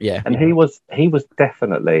that. Yeah, and he was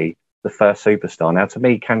definitely the first superstar. Now, to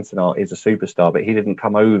me, Cantona is a superstar, but he didn't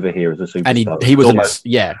come over here as a superstar. And he wasn't.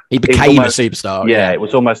 He became a superstar. Yeah, it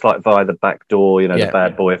was almost like via the back door, the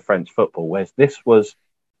bad boy of French football. Whereas this was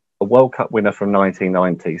a World Cup winner from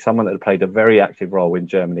 1990, someone that had played a very active role in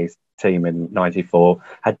Germany's team in '94,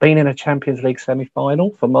 had been in a Champions League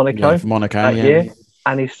semi-final for Monaco. That year,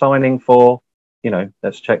 and he's signing for,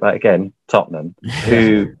 let's check that again, Tottenham,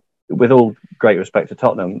 who, with all great respect to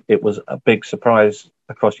Tottenham, it was a big surprise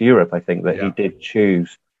across Europe, I think, that he did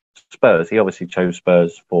choose Spurs. He obviously chose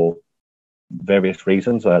Spurs for various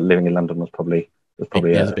reasons. Living in London was probably a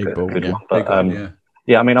big one. But I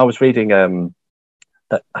mean, I was reading.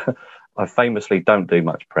 I famously don't do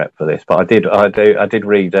much prep for this, but I did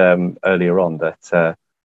read earlier on that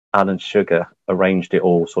Alan Sugar arranged it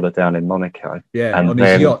all sort of down in Monaco. Yeah, and on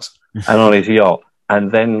his yacht. And on his yacht,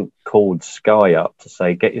 and then called Sky up to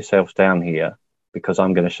say, "Get yourselves down here, because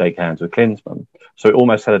I'm going to shake hands with Klinsmann." So it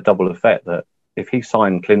almost had a double effect that if he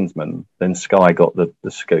signed Klinsmann, then Sky got the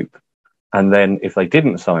scoop. And then if they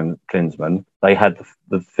didn't sign Klinsmann, they had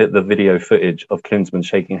the video footage of Klinsmann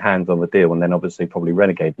shaking hands on the deal and then obviously probably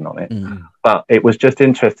renegading on it. Mm. But it was just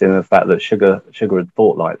interesting in the fact that Sugar had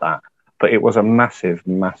thought like that. But it was a massive,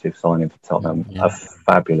 massive signing for Tottenham. Yeah. A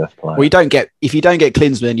fabulous player. Well, if you don't get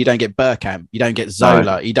Klinsmann, you don't get Bergkamp, you don't get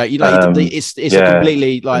Zola, it's a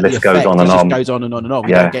completely like the list goes on and on. Goes on and on and on.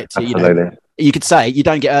 We don't get to, absolutely. You could say you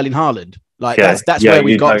don't get Erling Haaland. That's where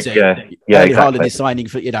we got to. Erling Haaland is signing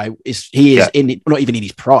for, he is not even in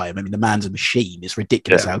his prime. I mean, the man's a machine. It's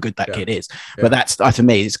ridiculous how good that kid is. Yeah. But that's, for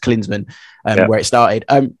me, it's Klinsmann where it started.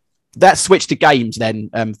 That switch to games then,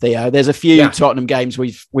 Theo. There's a few Tottenham games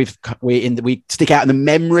we stick out in the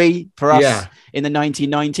memory for us in the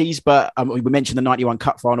 1990s, but we mentioned the 91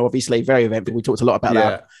 Cup final, obviously very eventful. We talked a lot about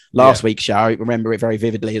that last week's show. I remember it very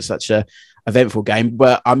vividly as such a eventful game,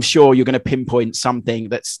 but I'm sure you're going to pinpoint something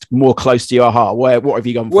that's more close to your heart. What have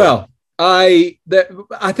you gone for? Well, I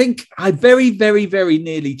think I very, very, very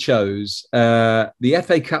nearly chose the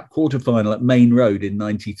FA Cup quarter-final at Main Road in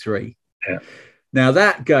 93. Yeah. Now,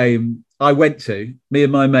 that game I went to, me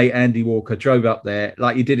and my mate Andy Walker drove up there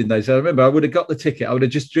like you did in those. I remember I would have got the ticket. I would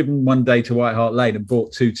have just driven one day to White Hart Lane and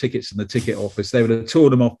bought 2 tickets in the ticket office. They would have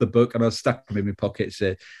torn them off the book and I stuck them in my pockets.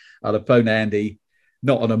 I'd have phoned Andy,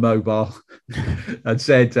 not on a mobile, and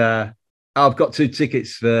said, I've got 2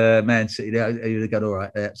 tickets for Man City. He would have gone, all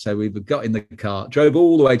right. So we've got in the car, drove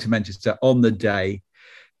all the way to Manchester on the day,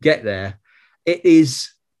 get there. It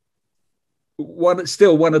is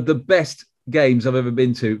still one of the best games I've ever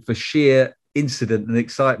been to for sheer incident and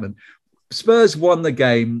excitement. Spurs won the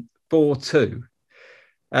game 4-2.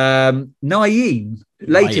 Naeem,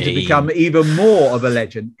 later to become even more of a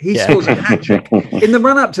legend, he scores a hat-trick. In the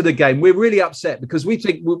run-up to the game, we're really upset because we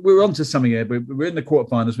think we're onto something here. We're in the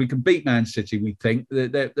quarterfinals. We can beat Man City, we think.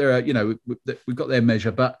 They're we've got their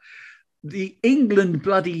measure. But the England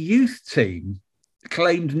bloody youth team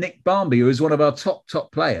claimed Nick Barmby, who is one of our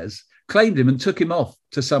top players, claimed him and took him off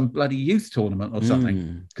to some bloody youth tournament or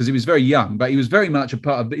something because he was very young, but he was very much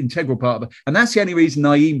integral part of it. And that's the only reason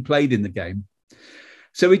Naeem played in the game.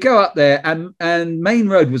 So we go up there and Main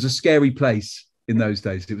Road was a scary place in those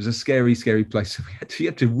days. It was a scary, scary place. So you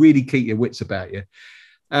had to really keep your wits about you.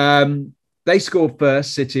 They scored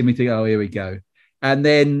first, City, and we think, oh, here we go. And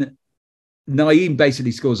then Naeem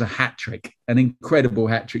basically scores a hat-trick, an incredible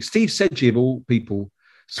hat-trick. Steve Sedgley, of all people,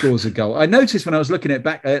 scores a goal. I noticed when I was looking at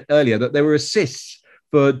back earlier that there were assists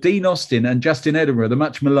for Dean Austin and Justin Edinburgh, the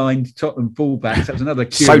much maligned Tottenham fullbacks. That was another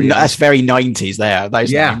curious. So that's very 90s there, those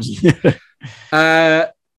names.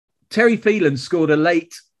 Terry Phelan scored a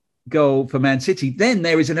late goal for Man City. Then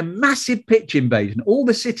there is a massive pitch invasion. All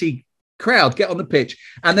the City crowd get on the pitch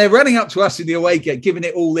and they're running up to us in the away gate, giving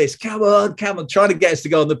it all this, come on, trying to get us to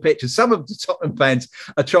go on the pitch. And some of the Tottenham fans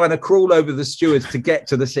are trying to crawl over the stewards to get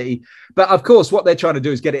to the City. But of course, what they're trying to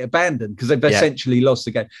do is get it abandoned because they've essentially lost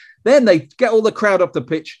the game. Then they get all the crowd off the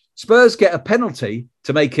pitch. Spurs get a penalty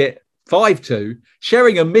to make it 5-2.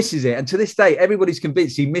 Sheringham misses it. And to this day, everybody's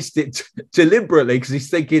convinced he missed it deliberately because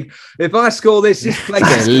he's thinking, if I score this place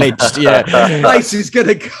is lynched. Place is going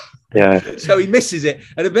to go. Yeah. So he misses it.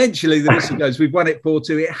 And eventually the whistle goes, we've won it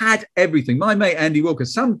 4-2. It had everything. My mate, Andy Walker,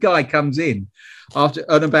 some guy comes in after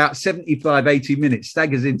on about 75, 80 minutes,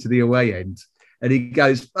 staggers into the away end, and he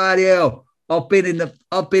goes, "Bloody hell, I've been in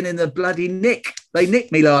the bloody nick. They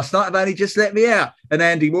nicked me last night. I've only just let me out." And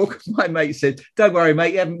Andy Walker, my mate, said, "Don't worry,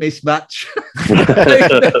 mate, you haven't missed much." He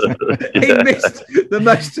missed the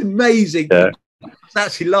most amazing. Yeah. I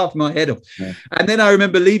actually laughed my head off. Yeah. And then I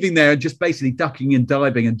remember leaving there and just basically ducking and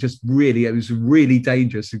diving, and just really, it was really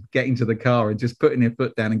dangerous getting to the car and just putting your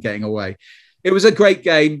foot down and getting away. It was a great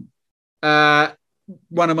game.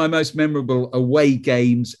 One of my most memorable away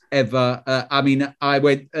games ever. I mean, I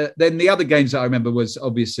went. Then the other games that I remember was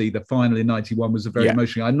obviously the final in '91 was a very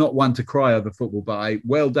emotional. I'm not one to cry over football, but I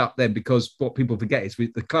welled up then because what people forget is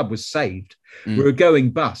the club was saved. We were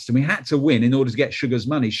going bust, and we had to win in order to get Sugar's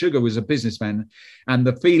money. Sugar was a businessman, and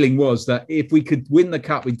the feeling was that if we could win the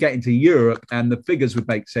cup, we'd get into Europe, and the figures would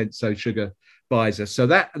make sense. So Sugar buys us. So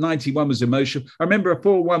that 91 was emotional. I remember a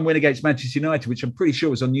 4-1 win against Manchester United, which I'm pretty sure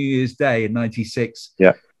was on New Year's Day in '96.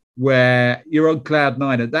 Yeah. Where you're on cloud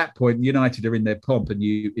nine at that point. United are in their pomp, and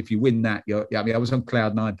if you win that, I was on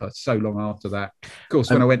cloud nine for so long after that. Of course,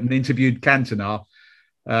 when I went and interviewed Cantona,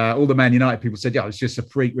 all the Man United people said, "Yeah, it's just a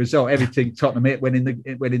freak result. Everything Tottenham hit went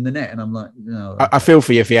in the net." And I'm like, "No." I feel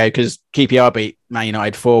for you, Theo, because QPR beat Man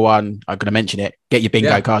United 4-1. I'm going to mention it. Get your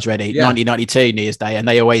bingo cards ready. 1992 New Year's Day, and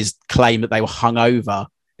they always claim that they were hungover.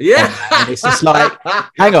 Yeah, and it's just like,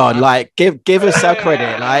 hang on, like give us our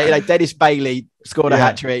credit. Like Dennis Bailey scored a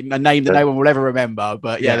hat trick, a name that no one will ever remember.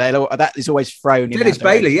 But that is always thrown. Dennis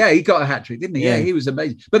Bailey, he got a hat trick, didn't he? Yeah, he was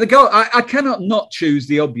amazing. But the goal, I cannot not choose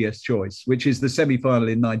the obvious choice, which is the semi-final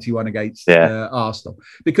in '91 against Arsenal,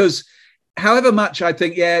 because however much I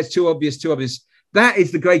think, it's too obvious. That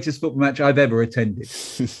is the greatest football match I've ever attended,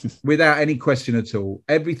 without any question at all.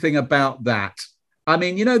 Everything about that. I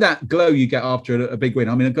mean, you know that glow you get after a big win.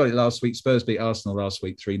 I mean, I got it last week. Spurs beat Arsenal last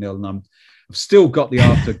week 3-0, and I've still got the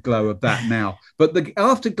afterglow of that now. But the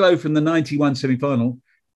afterglow from the '91 semi-final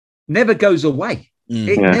never goes away.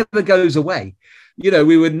 It never goes away. You know,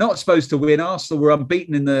 we were not supposed to win. Arsenal were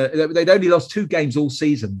unbeaten they'd only lost 2 games all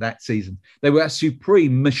season that season. They were a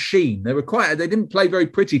supreme machine. They didn't play very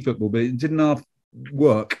pretty football, but it didn't half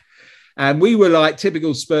work. And we were like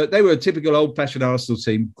typical Spurs. They were a typical old-fashioned Arsenal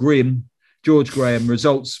team, grim, George Graham,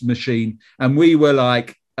 results machine. And we were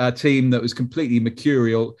like a team that was completely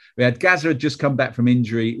mercurial. We had Gazza had just come back from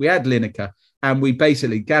injury. We had Lineker, and we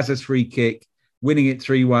basically, Gazza's free kick, winning it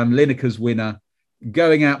 3-1, Lineker's winner,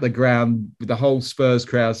 going out the ground with the whole Spurs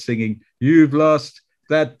crowd singing, "You've lost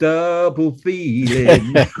that double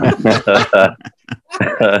feeling."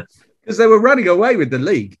 Because they were running away with the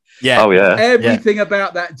league. Yeah. Oh, yeah. Everything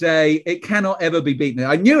about that day, it cannot ever be beaten.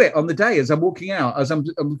 I knew it on the day as I'm walking out, as I'm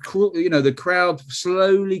the crowd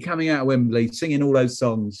slowly coming out of Wembley, singing all those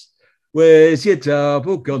songs. Where's your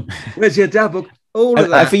double gone? Where's your double? All of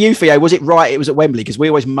that. For you, Theo, was it right? It was at Wembley, because we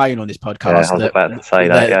always moan on this podcast. I was about to say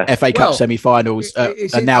that. FA Cup semi-finals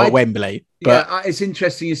are now at Wembley. But it's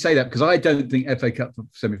interesting you say that, because I don't think FA Cup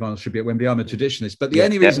semi-finals should be at Wembley. I'm a traditionalist, but the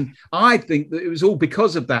only reason I think that it was all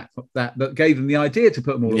because of that gave them the idea to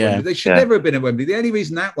put them all at Wembley. They should never have been at Wembley. The only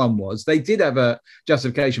reason that one was, they did have a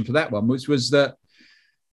justification for that one, which was that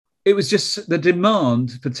it was just the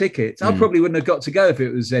demand for tickets. I probably wouldn't have got to go if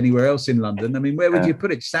it was anywhere else in London. I mean, where would you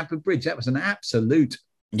put it? Stamford Bridge. That was an absolute.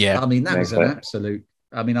 Yeah. I mean, that was an absolute.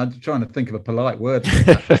 I mean, I'm trying to think of a polite word.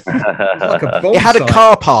 It had a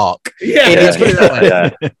car park.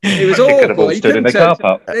 It was awful. You couldn't car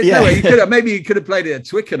park. Maybe you could have played it at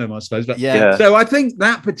Twickenham, I suppose. But so I think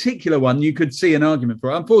that particular one, you could see an argument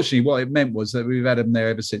for it. Unfortunately, what it meant was that we've had them there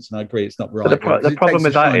ever since, and I agree, it's not right. But the problem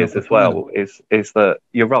with that is as well is that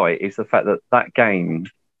you're right. Is the fact that game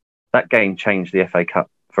changed the FA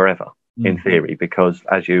Cup forever in theory, because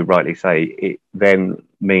as you rightly say, it then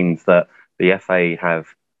means that the FA have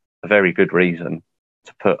a very good reason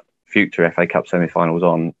to put future FA Cup semi-finals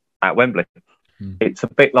on at Wembley. It's a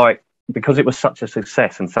bit like, because it was such a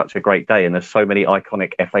success and such a great day, and there's so many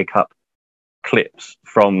iconic FA Cup clips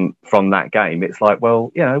from that game, it's like,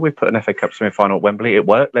 well, we put an FA Cup semi-final at Wembley, it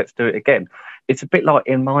worked, let's do it again. It's a bit like,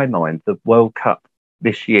 in my mind, the World Cup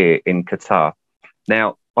this year in Qatar.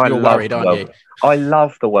 Now, You're worried, aren't you? I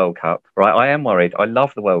love the World Cup, right? I am worried. I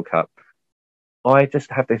love the World Cup. I just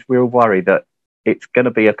have this real worry that it's going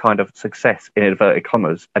to be a kind of success in inverted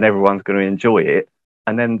commas, and everyone's going to enjoy it,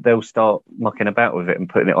 and then they'll start mucking about with it and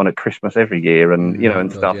putting it on at Christmas every year,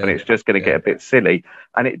 and stuff, and it's just going to get a bit silly.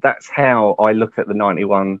 And that's how I look at the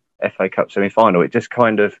 '91 FA Cup semi-final. It just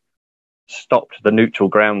kind of stopped the neutral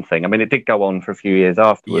ground thing. I mean, it did go on for a few years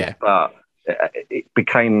afterwards, but it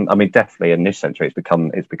became, I mean, definitely in this century, it's become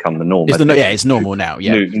the norm. It's normal now.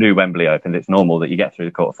 Yeah, new Wembley opens. It's normal that you get through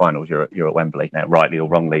the quarterfinals. You're at Wembley now, rightly or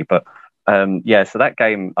wrongly. But So that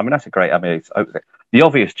game, I mean, that's a great, I mean, it's the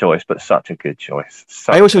obvious choice, but such a good choice.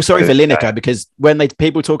 I also feel sorry for Lineker because when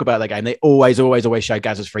people talk about that game, they always show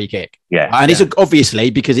Gazza's free kick. Yeah. And it's obviously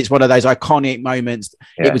because it's one of those iconic moments.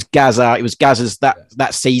 Yeah. It was Gazza's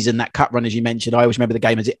that season, that cup run, as you mentioned. I always remember the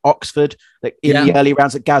game. Is it Oxford? Like in the early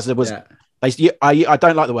rounds that Gazza was. Yeah. I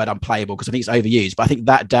don't like the word unplayable because I think it's overused, but I think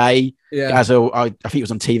that day, Gazza, I think it was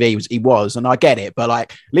on TV, he was, and I get it, but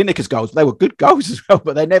like Lineker's goals, they were good goals as well,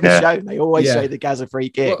 but they never show. They always show the Gazza free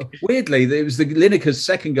kick. Well, weirdly, it was the Lineker's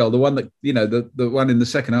second goal, the one that, the one in the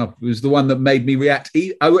second half was the one that made me react.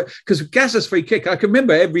 Because Gazza's free kick, I can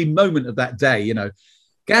remember every moment of that day,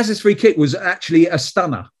 Gazza's free kick was actually a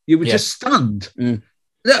stunner. You were just stunned. Mm.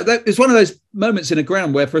 It's one of those moments in a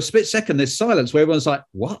ground where for a split second there's silence where everyone's like,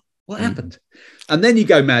 what? What happened? And then you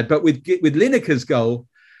go mad. But with Lineker's goal,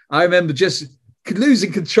 I remember just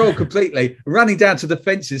losing control completely, running down to the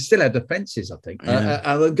fences, still had the fences, I think,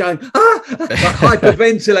 and going,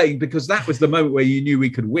 hyperventilating because that was the moment where you knew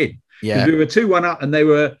we could win. Yeah. We were 2-1 up and they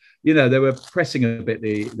were pressing a bit,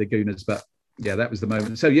 the Gooners, but yeah, that was the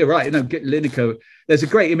moment. So you're right. Get Lineker. There's a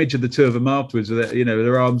great image of the two of them afterwards with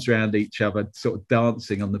their arms around each other, sort of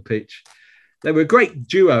dancing on the pitch. They were a great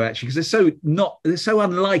duo, actually, because they're so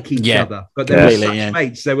unlike each other, but they were such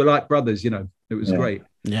mates. They were like brothers, It was great.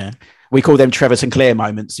 Yeah. We call them Trevor Sinclair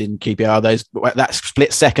moments in QPR. That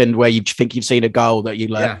split second where you think you've seen a goal that you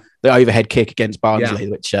like, the overhead kick against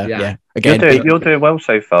Barnsley, which, again. You're doing well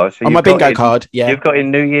so far. So on my bingo card, You've got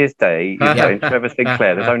in New Year's Day, you've got in Trevor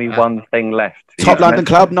Sinclair. There's only one thing left. Top London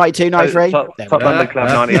Club, 92-93. Top London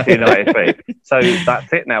Club, 92-93. So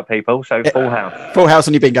that's it now, people. So full house. Full house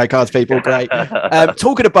on your bingo cards, people. Great.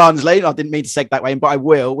 Talking of Barnsley, I didn't mean to seg that way, but I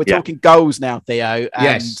will. We're talking goals now, Theo.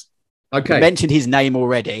 Yes. Okay. You mentioned his name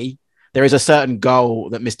already. There is a certain goal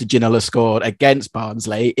that Mr. Ginola scored against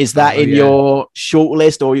Barnsley. Is that in your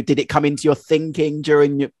shortlist, or did it come into your thinking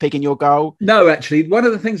during picking your goal? No, actually, one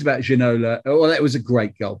of the things about Ginola, that was a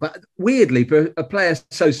great goal. But weirdly, for a player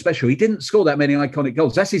so special, he didn't score that many iconic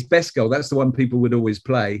goals. That's his best goal. That's the one people would always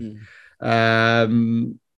play.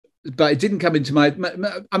 But it didn't come into my...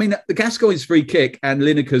 I mean, the Gascoigne's free kick and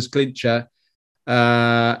Lineker's clincher,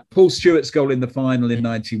 Paul Stewart's goal in the final in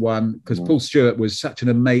 91, because Paul Stewart was such an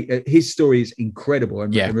amazing... His story is incredible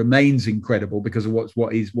and remains incredible because of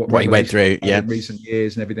what he went through in recent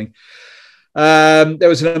years and everything. There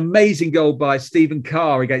was an amazing goal by Stephen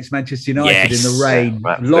Carr against Manchester United in the rain,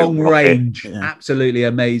 long range, absolutely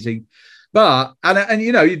amazing. But and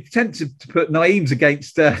you tend to put Naeem's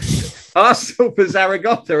against Arsenal for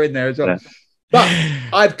Zaragoza in there as well. Yeah. But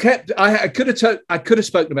I could have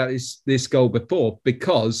spoken about this goal before,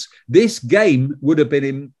 because this game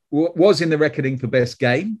was in the reckoning for best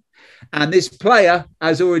game, and this player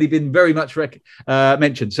has already been very much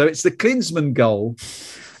mentioned. So it's the Klinsmann goal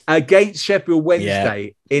against Sheffield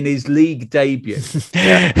Wednesday in his league debut.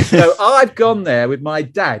 So I've gone there with my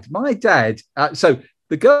dad. So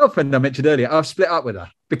the girlfriend I mentioned earlier, I've split up with her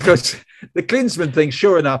because the Klinsmann thing,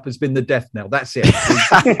 sure enough, has been the death knell. That's it.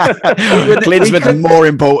 Klinsmann's more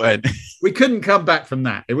important. We couldn't come back from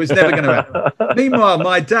that. It was never going to happen. Meanwhile,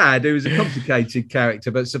 my dad, who was a complicated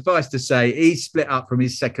character, but suffice to say, he split up from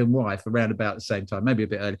his second wife around about the same time, maybe a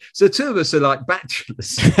bit early. So the two of us are like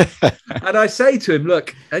bachelors. And I say to him,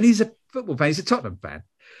 look, and he's a football fan, he's a Tottenham fan.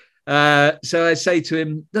 So I say to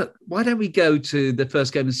him, look, why don't we go to the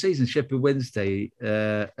first game of the season, Sheffield Wednesday,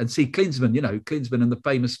 and see Klinsmann, Klinsmann and the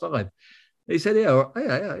famous five. He said,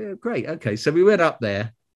 yeah, great. Okay. So we went up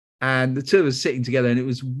there and the two of us sitting together, and it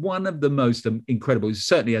was one of the most incredible,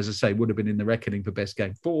 certainly, as I say, would have been in the reckoning for best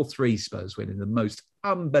game. 4-3 Spurs winning, the most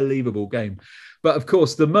unbelievable game. But of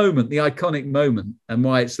course, the iconic moment, and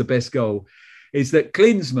why it's the best goal, is that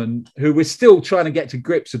Klinsmann, who we're still trying to get to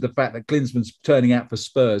grips with the fact that Klinsmann's turning out for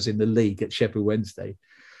Spurs in the league at Sheffield Wednesday,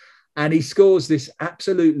 and he scores this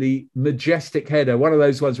absolutely majestic header, one of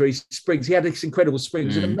those ones where he springs. He had this incredible spring. He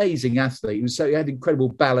was an amazing athlete. He had incredible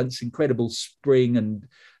balance, incredible spring, and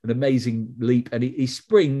an amazing leap. And he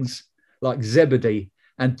springs like Zebedee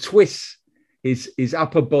and twists his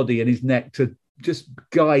upper body and his neck to just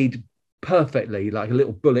guide perfectly, like a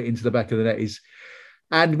little bullet into the back of the net.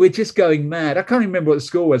 And we're just going mad. I can't remember what the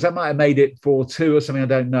score was. I might have made it 4-2 or something. I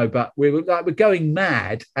don't know. But we're going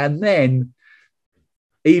mad. And then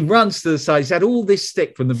he runs to the side. He's had all this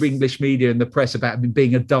stick from the English media and the press about him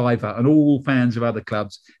being a diver and all fans of other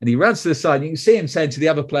clubs. And he runs to the side. And you can see him saying to the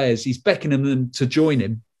other players, he's beckoning them to join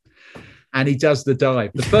him. And he does the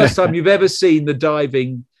dive. The first time you've ever seen the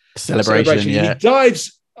diving celebration. Yeah. He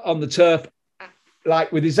dives on the turf,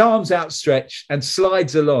 like with his arms outstretched, and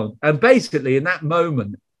slides along. And basically in that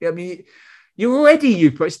moment, I mean, you're already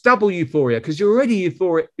euphoric. It's double euphoria because you're already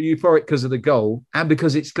euphoric because of the goal and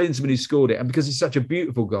because it's Klinsmann who scored it and because it's such a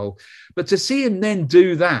beautiful goal. But to see him then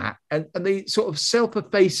do that and the sort of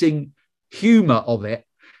self-effacing humour of it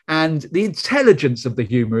and the intelligence of the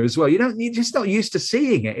humour as well, you're just not used to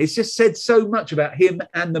seeing it. It's just said so much about him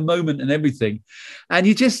and the moment and everything. And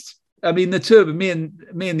the two of them, me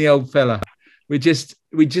and the old fella, we just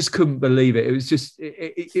couldn't believe it. It was just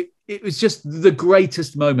it was just the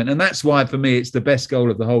greatest moment, and that's why for me it's the best goal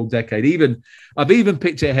of the whole decade. I've even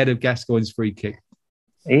picked it ahead of Gascoigne's free kick.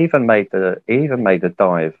 He even made the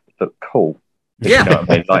dive look cool. Yeah, you know what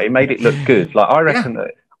I mean? Like, it made it look good. Like, I reckon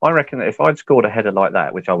that if I'd scored a header like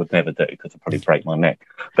that, which I would never do because I'd probably break my neck,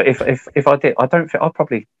 but if I did, I don't think I'd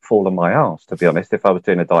probably fall on my arse, to be honest, if I was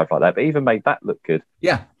doing a dive like that. But even made that look good.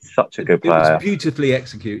 Yeah, such a good player. It was beautifully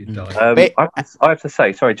executed dive. I have to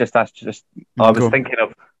say, sorry, I was thinking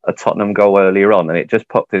of a Tottenham goal earlier on, and it just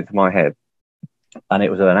popped into my head, and it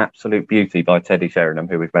was an absolute beauty by Teddy Sheringham,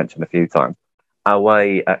 who we've mentioned a few times,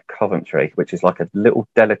 away at Coventry, which is like a little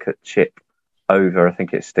delicate chip over, I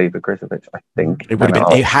think it's Steve Grizovic, I think.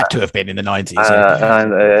 It had to have been in the 90s.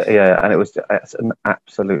 And it's an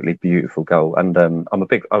absolutely beautiful goal. And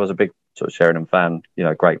I was a big sort of Sheringham fan,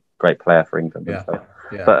 great player for England and stuff.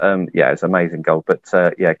 Yeah. But it's an amazing goal. But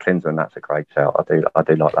Klinsmann, that's a great shout. I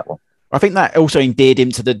do like that one. I think that also endeared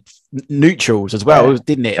him to the neutrals as well,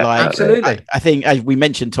 didn't it? Like, absolutely. I think, as we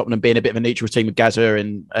mentioned, Tottenham being a bit of a neutral team with Gazza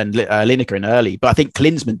and Lineker in early, but I think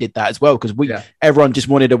Klinsmann did that as well because everyone just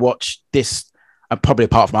wanted to watch this, probably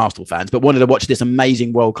apart from Arsenal fans, but wanted to watch this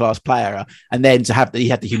amazing world-class player, and then he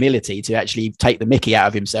had the humility to actually take the mickey out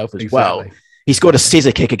of himself as well. He scored a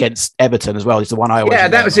scissor kick against Everton as well. It's the one I always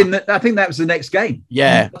remember. I think that was the next game.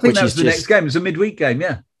 Yeah. I think that was the next game. It was a midweek game,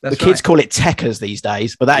 yeah. The kids call it techers these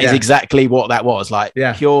days, but that is exactly what that was, like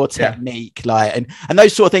pure technique. Like, and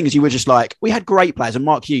those sort of things, you were just like, we had great players, and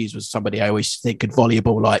Mark Hughes was somebody I always think could volley a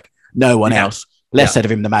ball like no one else. Less said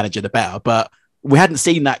of him, the manager, the better. But we hadn't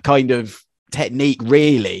seen that kind of technique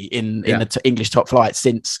really in the English top flight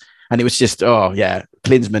since. And it was just,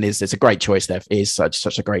 Klinsmann it's a great choice there. It is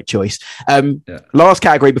such a great choice. Last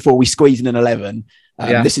category before we squeeze in an 11.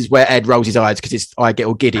 This is where Ed rolls his eyes because I get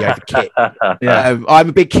all giddy over kit. I'm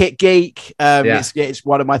a big kit geek. It's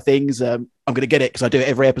one of my things. I'm going to get it because I do it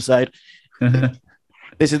every episode.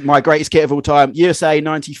 This is my greatest kit of all time. USA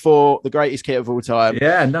 94, the greatest kit of all time.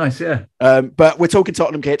 Yeah, nice, yeah. But we're talking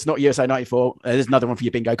Tottenham kits, not USA 94. There's another one for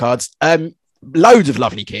your bingo cards. Loads of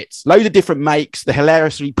lovely kits, loads of different makes, the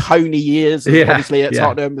hilariously pony years, obviously at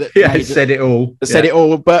Tottenham. Said it all. Said it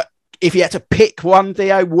all. But if you had to pick one,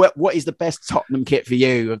 Theo, what is the best Tottenham kit for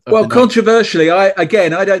you? Well, controversially, I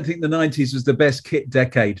don't think the 90s was the best kit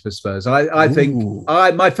decade for Spurs. I think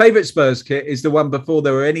my favourite Spurs kit is the one before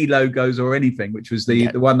there were any logos or anything, which was the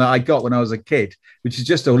one that I got when I was a kid, which is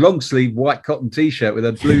just a long sleeve white cotton T-shirt with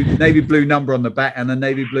a navy blue number on the back and a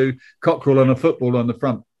navy blue cockerel on a football on the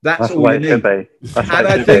front. That's all you need. And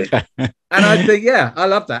I think, I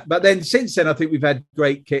love that. But then since then, I think we've had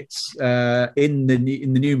great kits in the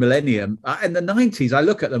new millennium. In the 90s, I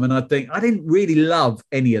look at them and I think I didn't really love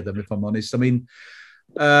any of them, if I'm honest. I mean,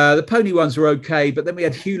 the pony ones were okay, but then we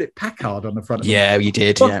had Hewlett Packard on the front of them. Yeah, you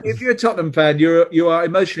did. Well, if you're a Tottenham fan, you are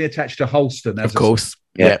emotionally attached to Holston. Of course.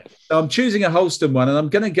 So I'm choosing a Holston one, and I'm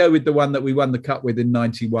going to go with the one that we won the cup with in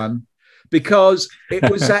 91. Because it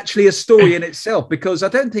was actually a story in itself. Because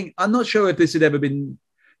I'm not sure if this had ever been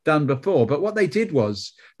done before, but what they did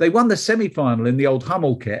was they won the semi-final in the old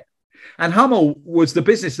Hummel kit. And Hummel was the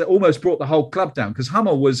business that almost brought the whole club down, because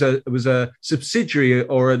Hummel was a subsidiary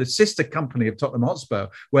or a sister company of Tottenham Hotspur,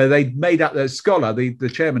 where they made up the Scholar, the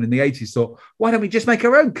chairman in the 80s, thought, why don't we just make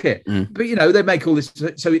our own kit? But, they make all this.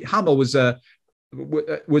 So Hummel was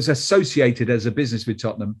associated as a business with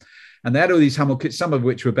Tottenham. And they had all these Hummel kits, some of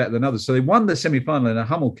which were better than others. So they won the semi-final in a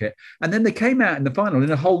Hummel kit. And then they came out in the final in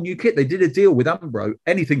a whole new kit. They did a deal with Umbro,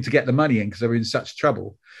 anything to get the money in because they were in such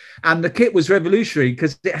trouble. And the kit was revolutionary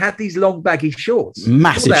because it had these long, baggy shorts.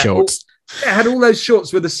 Massive shorts. It had all those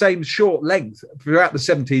shorts with the same short length throughout the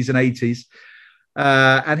 70s and 80s.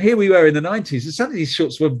 And here we were in the 90s. And some of these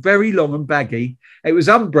shorts were very long and baggy. It was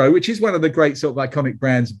Umbro, which is one of the great sort of iconic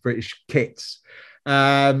brands of British kits.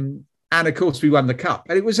 And of course, we won the cup.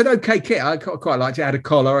 And it was an okay kit. I quite liked it. It had a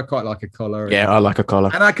collar. I quite like a collar. Yeah, I like a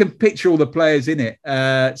collar. And I can picture all the players in it.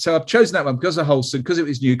 So I've chosen that one because of Holston, because it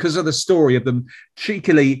was new, because of the story of them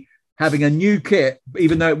cheekily having a new kit,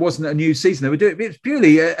 even though it wasn't a new season. They were doing it's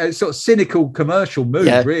purely a sort of cynical commercial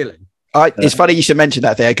move, really. It's funny you should mention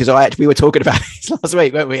that there, because we were talking about this last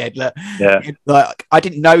week, weren't we, Ed? Like, I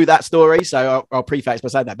didn't know that story, so I'll preface by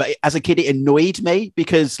saying that. But as a kid, it annoyed me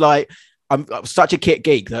because, like, I'm such a kit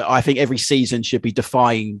geek that I think every season should be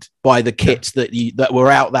defined by the kits that were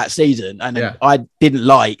out that season. And I didn't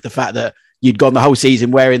like the fact that you'd gone the whole season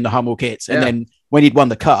wearing the Hummel kits, and then when you'd won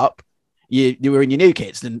the cup, you were in your new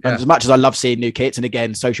kits. And as much as I love seeing new kits, and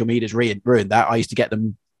again, social media's ruined that. I used to get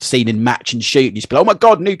them seen in match and shoot, and you be like, oh my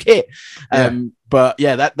god, new kit. But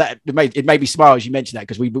it made me smile as you mentioned that,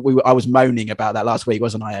 because I was moaning about that last week,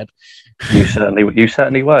 wasn't I, Ed? You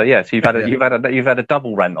certainly were. Yes, you've had a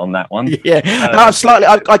double rant on that one.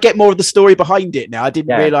 I get more of the story behind it now. I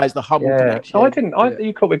didn't realise the Hummel connection. No, I didn't.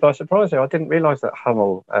 You caught me by surprise there. I didn't realise that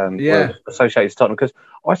Hummel was associated to Tottenham, because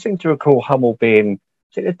I seem to recall Hummel being.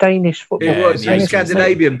 Is it a Danish football? It was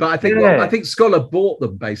Scandinavian, but I think Scholar bought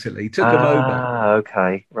them, basically, took them over.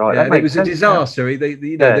 Okay, right. Yeah, it was a disaster.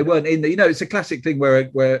 They weren't in there. It's a classic thing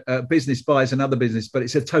where a business buys another business, but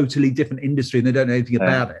it's a totally different industry and they don't know anything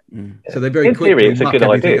about it. So they're very quick. In theory, it's a good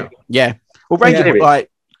idea. Yeah. Well, Rangers,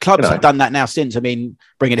 clubs have done that now since. I mean,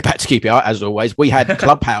 bringing it back to QPR, as always, we had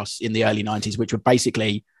Clubhouse in the early 90s, which were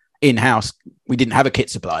basically in-house. We didn't have a kit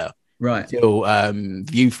supplier. Right. Until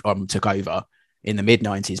View took over in the mid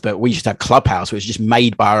 90s, but we used to have Clubhouse, which was just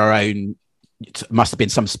made by our own. It must have been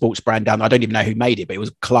some sports brand down there. I don't even know who made it, but it was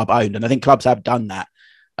club owned. And I think clubs have done that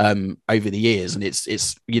over the years. And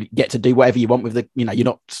it's you get to do whatever you want with the, you're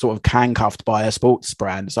not sort of handcuffed by a sports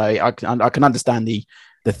brand. So I can understand the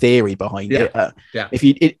theory behind it.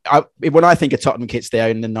 When I think of Tottenham kits there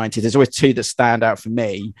in the 90s, there's always two that stand out for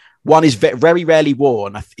me. One is very rarely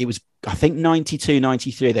worn. It was, I think, 92,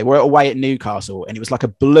 93. They were away at Newcastle, and it was like a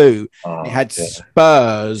blue. It had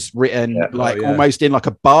Spurs written almost in like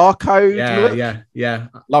a barcode. Yeah.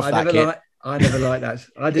 Love that kit. I never liked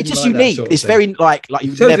that. It's just unique. It's very like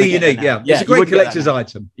you've totally unique. Yeah, it's a great collector's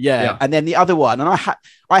item. Yeah, and then the other one, and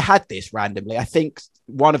I had this randomly. I think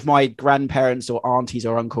one of my grandparents or aunties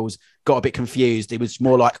or uncles got a bit confused. It was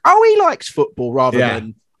more like, he likes football rather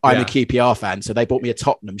than I'm a QPR fan. So they bought me a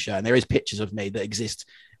Tottenham shirt, and there is pictures of me that exist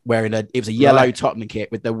wearing it was a yellow Tottenham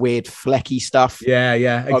kit with the weird flecky stuff.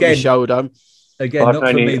 Again, on the shoulder. Again, I've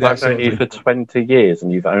known you for 20 years,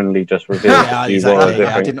 and you've only just revealed.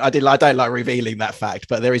 Exactly. I don't like revealing that fact,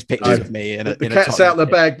 but there is pictures of me in a cat's out the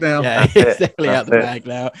bag now. Yeah, it's definitely out the bag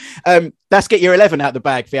now. Let's get your 11 out the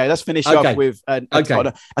bag, Theo. Let's finish off with. I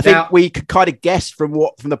think we could kind of guess from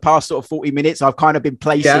the past sort of 40 minutes. I've kind of been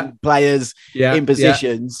placing players in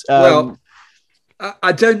positions. I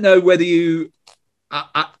don't know whether you.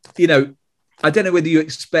 I don't know whether you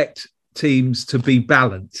expect teams to be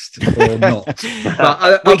balanced or not.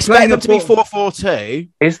 But we expect them to be 4-4-2.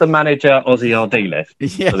 Is the manager Ozzy Ardiles?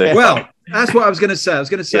 Yeah. Well, that's what I was going to say. I was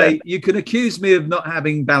going to say you can accuse me of not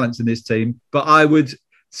having balance in this team, but I would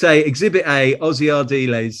say Exhibit A, Ozzy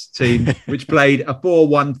Ardiles' team, which played a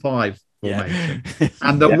 4-1-5 formation.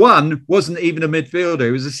 And the one wasn't even a midfielder.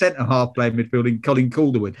 It was a centre half playing midfielder in Colin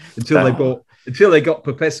Calderwood until they got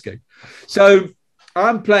Popescu. So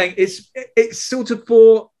I'm playing. It's sort of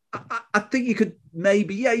I think you could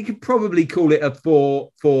you could probably call it a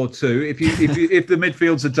 4-4-2 if the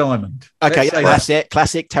midfield's a diamond. Okay, that's it.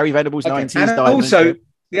 Classic Terry Venables 90s and diamond. Also,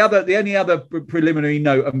 the only other preliminary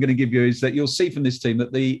note I'm going to give you is that you'll see from this team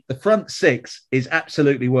that the front six is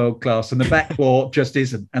absolutely world class and the back four just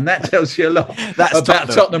isn't, and that tells you a lot about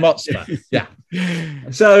Tottenham Hotspur. Yeah.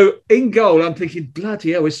 So in goal, I'm thinking,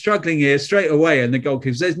 bloody hell, we're struggling here straight away. And the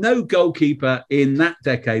goalkeepers, there's no goalkeeper in that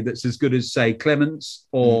decade that's as good as, say, Clements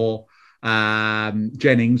or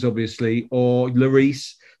Jennings, obviously, or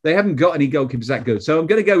Lloris. They haven't got any goalkeepers that good. So I'm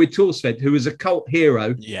going to go with Thorstvedt, who was a cult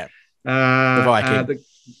hero. Yeah. The Viking.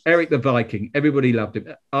 Eric the Viking. Everybody loved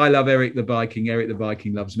him. I love Eric the Viking. Eric the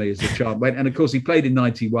Viking loves me as a child. And of course, he played in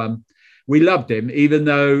 91. We loved him, even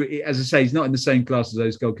though, as I say, he's not in the same class as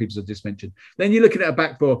those goalkeepers I just mentioned. Then you're looking at a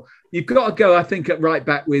back four. You've got to go, I think, at right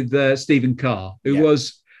back with Stephen Carr, who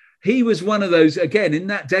he was one of those, again, in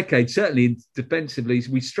that decade, certainly defensively,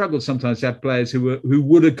 we struggled sometimes to have players who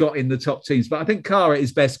would have got in the top teams. But I think Carr at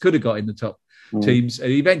his best could have got in the top teams.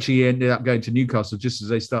 And eventually he ended up going to Newcastle just as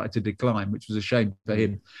they started to decline, which was a shame for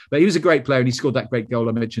him. But he was a great player and he scored that great goal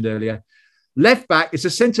I mentioned earlier. Left back, it's a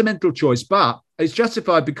sentimental choice, but it's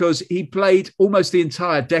justified because he played almost the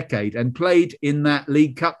entire decade and played in that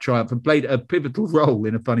League Cup triumph and played a pivotal role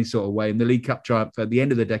in a funny sort of way in the League Cup triumph at the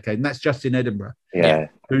end of the decade. And that's Justin Edinburgh,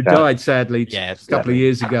 who died sadly a couple of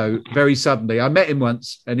years ago, very suddenly. I met him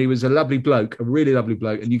once and he was a lovely bloke, a really lovely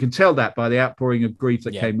bloke. And you can tell that by the outpouring of grief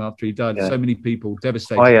that came after he died. So many people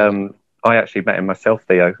devastated. I actually met him myself,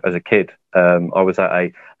 Theo, as a kid. I was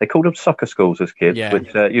at they called them soccer schools as kids,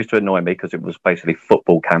 which used to annoy me because it was basically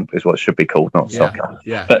football camp is what it should be called, not soccer.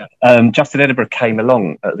 Yeah. But Justin Edinburgh came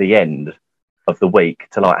along at the end of the week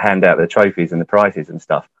to hand out the trophies and the prizes and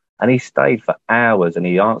stuff. and he stayed for hours and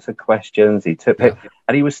he answered questions. He took it,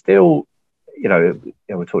 and he was still,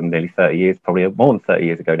 we're talking nearly 30 years, probably more than 30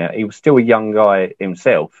 years ago now. He was still a young guy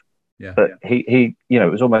himself, but he,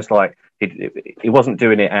 it was almost like he wasn't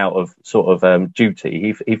doing it out of sort of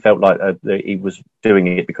duty. He felt like he was doing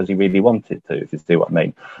it because he really wanted to, if you see what I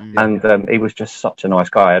mean. And he was just such a nice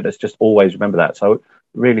guy. I just always remember that. So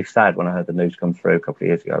really sad when I heard the news come through a couple of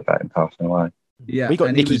years ago about him passing away. Yeah, we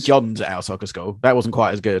got Nicky Johns at our soccer school. That wasn't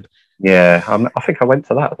quite as good. Yeah, I think I went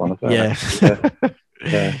to that one as well.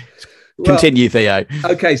 Yeah. Continue, Theo.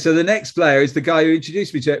 Okay, so the next player is the guy who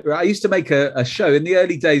introduced me to it. I used to make a show in the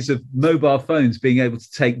early days of mobile phones being able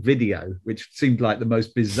to take video, which seemed like the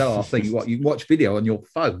most bizarre thing. You watch video on your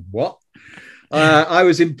phone? What? I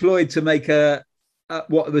was employed to make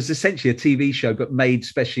what was essentially a TV show, but made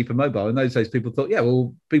specially for mobile. In those days, people thought,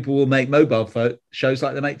 people will make mobile shows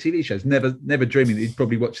like they make TV shows. Never dreaming that you'd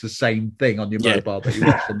probably watch the same thing on your mobile that you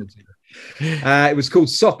watched on the TV. It was called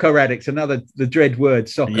Soccer Addict, the dread word,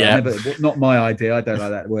 soccer. Not my idea. I don't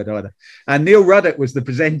like that word either. And Neil Ruddock was the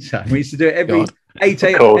presenter. We used to do it every 8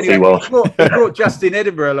 a.m. Anyway, he brought Justin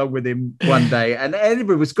Edinburgh along with him one day, and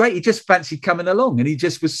Edinburgh was great. He just fancied coming along, and he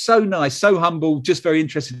just was so nice, so humble, just very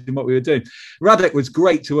interested in what we were doing. Ruddock was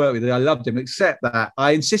great to work with. I loved him, except that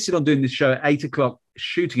I insisted on doing this show at 8 o'clock,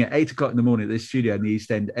 shooting at 8 o'clock in the morning at this studio in the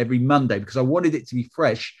East End every Monday, because I wanted it to be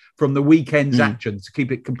fresh from the weekend's action, to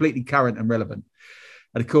keep it completely current and relevant.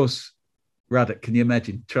 And of course, Ruddock, can you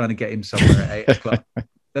imagine trying to get him somewhere at 8 o'clock?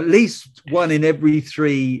 At least one in every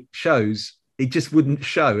 3 shows, he just wouldn't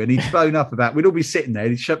show. And he'd phone up we'd all be sitting there,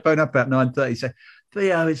 he'd phone up about 9:30, say,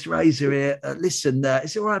 Theo, it's Razor here. Listen,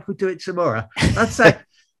 is it all right if we do it tomorrow? I'd say,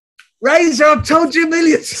 Razor, I've told you a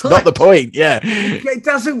million times. Not the point, It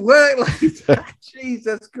doesn't work like that.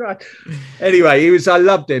 Jesus Christ. Anyway, I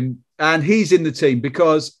loved him. And he's in the team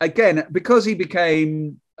because he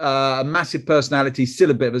became a massive personality, still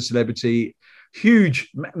a bit of a celebrity, huge.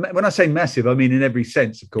 When I say massive, I mean in every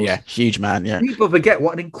sense, of course. Yeah, huge man, People forget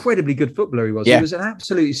what an incredibly good footballer he was. He was an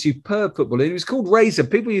absolutely superb footballer. He was called Razor.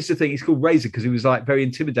 People used to think he's called Razor because he was like very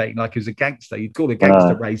intimidating, like he was a gangster. You'd call a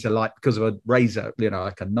gangster Razor, like because of a razor,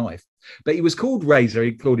 like a knife. But he was called Razor,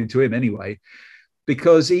 according to him anyway,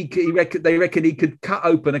 because they reckon he could cut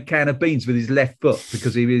open a can of beans with his left foot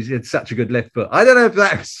because he had such a good left foot. I don't know if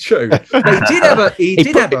that's true. But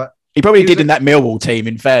he probably did in that Millwall team,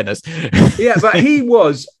 in fairness. Yeah, but he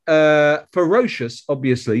was ferocious,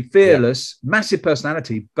 obviously, fearless, massive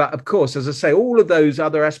personality. But of course, as I say, all of those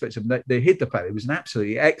other aspects of him, they hid the fact he was an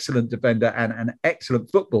absolutely excellent defender and an excellent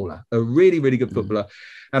footballer, a really, really good footballer.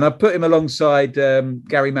 And I put him alongside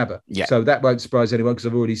Gary Mabbutt. Yeah. So that won't surprise anyone because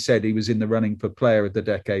I've already said he was in the running for Player of the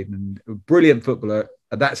Decade and a brilliant footballer.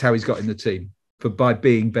 And that's how he's got in the team by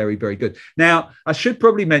being very, very good. Now, I should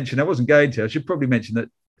probably mention that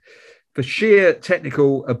for sheer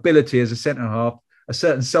technical ability as a centre-half, a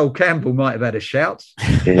certain Sol Campbell might have had a shout.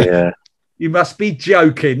 Yeah. You must be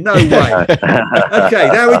joking. No way. Okay,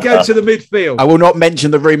 now we go to the midfield. I will not mention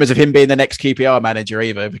the rumours of him being the next QPR manager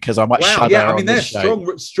either, because I might shudder. Yeah, I mean, they're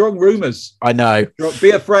strong rumours. I know. Be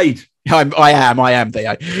afraid. I am,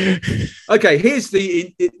 Theo. Okay, here's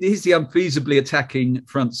the unfeasibly attacking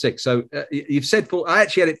front six. So you've said I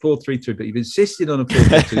actually had it 4-3-3, but you've insisted on a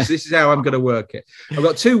 4-4-2. So this is how I'm going to work it. I've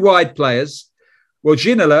got 2 wide players. Well,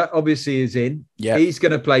 Ginola obviously is in. Yeah. He's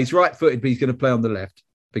going to play. He's right-footed, but he's going to play on the left,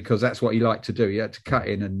 because that's what he liked to do. He had to cut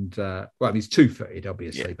in and, he's 2-footed,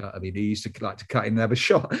 obviously, but I mean, he used to like to cut in and have a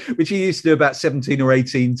shot, which he used to do about 17 or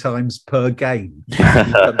 18 times per game.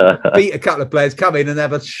 Beat a couple of players, come in and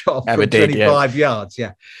have a shot from 25 yards.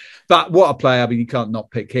 Yeah. But what a player. I mean, you can't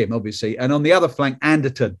not pick him, obviously. And on the other flank,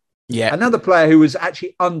 Anderton. Yeah. Another player who was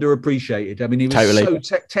actually underappreciated. I mean, he was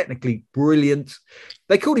so technically brilliant.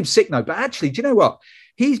 They called him Sick Note, but actually, do you know what?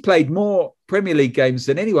 He's played more Premier League games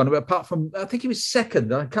than anyone, apart from, I think he was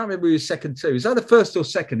second. I can't remember who was second too. He was either first or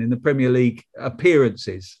second in the Premier League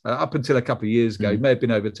appearances up until a couple of years ago. He may have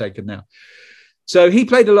been overtaken now. So he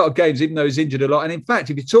played a lot of games, even though he's injured a lot. And in fact,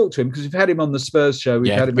 if you talk to him, because we've had him on the Spurs show,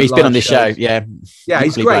 he's been on this show. Yeah,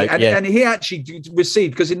 he's great. And he actually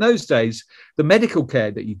received, because in those days, the medical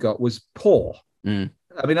care that you got was poor.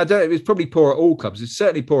 I mean, it was probably poor at all clubs. It's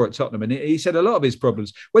certainly poor at Tottenham. And he said a lot of his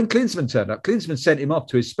problems. When Klinsmann turned up, Klinsmann sent him off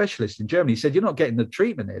to his specialist in Germany. He said, "You're not getting the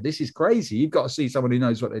treatment here. This is crazy. You've got to see someone who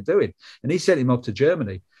knows what they're doing." And he sent him off to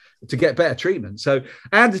Germany to get better treatment. So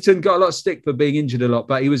Anderton got a lot of stick for being injured a lot,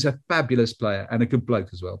 but he was a fabulous player and a good bloke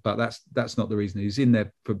as well. But that's not the reason. He's in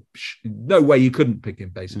there for no way you couldn't pick him,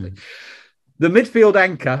 basically. The midfield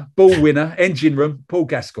anchor, ball winner, engine room, Paul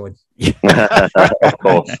Gascoigne. Of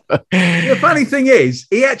course. The funny thing is,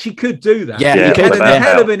 he actually could do that. Yeah, he he could,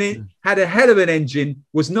 had a hell of an engine,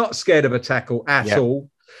 was not scared of a tackle at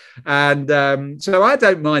all. And so I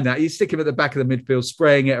don't mind that. You stick him at the back of the midfield,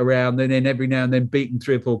 spraying it around, and then every now and then beating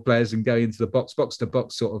 3 or 4 players and going into the box to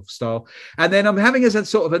box sort of style. And then I'm having as a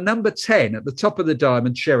sort of a number 10 at the top of the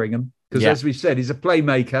diamond, Sheringham, because as we said, he's a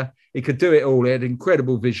playmaker. He could do it all. He had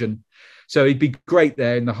incredible vision. So he'd be great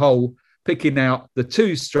there in the hole, picking out the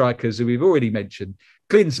 2 strikers who we've already mentioned.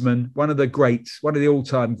 Klinsmann, one of the greats, one of the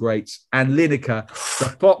all-time greats, and Lineker, the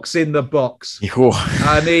fox in the box.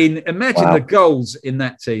 I mean, imagine the goals in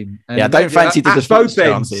that team. And I don't fancy the defense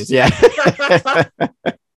chances. Yeah.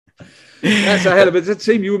 That's a hell of a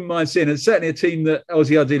team you wouldn't mind seeing. And certainly a team that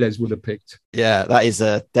Ossie Ardiles would have picked. Yeah, that is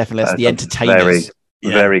definitely the entertainers.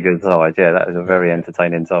 Very good side. Yeah, that is a very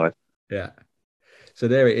entertaining side. Yeah. So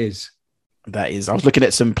there it is. That is, I was looking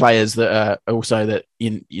at some players that are also that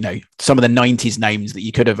some of the 90s names that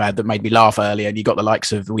you could have had that made me laugh earlier, and you got the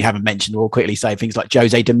likes of, we haven't mentioned, we'll quickly say things like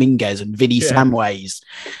Jose Dominguez and Vinny Samways,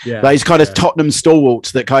 those kind of Tottenham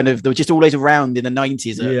stalwarts that kind of, they were just always around in the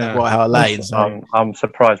 90s at White Hart Lane. So. I'm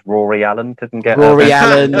surprised Rory Allen didn't get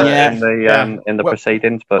Allen in the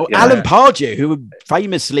proceedings, but Alan Pardew, who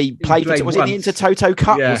famously played it in the Intertoto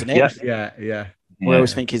Cup, wasn't it? Yeah. I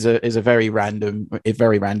always think is a very random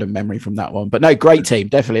memory from that one. But no, great team.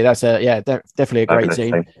 Definitely. That's definitely a great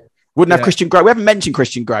team. Wouldn't have Christian Gross. We haven't mentioned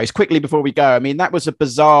Christian Gross. Quickly before we go, I mean, that was a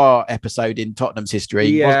bizarre episode in Tottenham's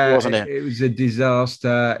history, wasn't it? It was a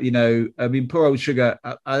disaster. I mean, poor old Sugar.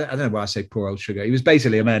 I don't know why I say poor old Sugar. He was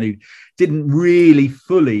basically a man who didn't really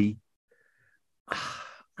fully. I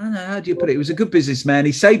don't know, how do you put it? He was a good businessman.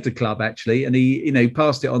 He saved the club, actually, and he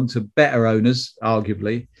passed it on to better owners,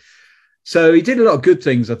 arguably. So he did a lot of good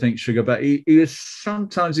things, I think, Sugar, but he was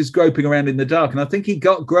sometimes groping around in the dark. And I think he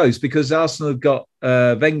got Gross because Arsenal had got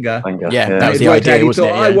Wenger. That was the idea, wasn't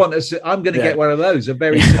it? I'm going to get one of those, a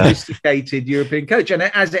very sophisticated European coach. And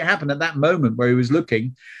as it happened at that moment where he was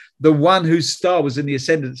looking, the one whose star was in the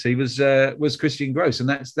ascendancy was Christian Gross. And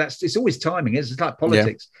that's it's always timing. It's like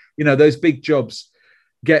politics. Those big jobs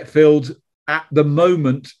get filled at the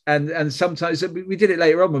moment, and sometimes we did it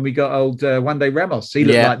later on when we got old Juande Ramos. He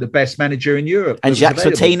looked like the best manager in Europe, and Jacques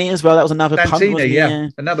Santini as well. That was another punt,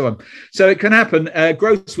 another one. So it can happen.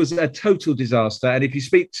 Gross was a total disaster, and if you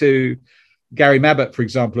speak to Gary Mabbutt, for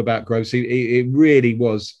example, about Gross, it really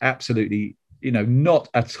was absolutely not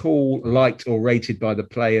at all liked or rated by the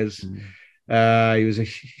players. He was a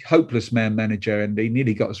hopeless manager, and he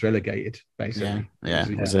nearly got us relegated. Basically,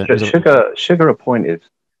 Sugar appointed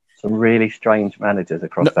some really strange managers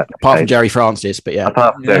across that. Apart from Jerry Francis, but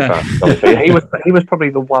apart from Jerry Francis, he was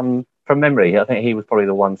probably the one from memory. I think he was probably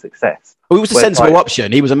the one success. Well, he was a sensible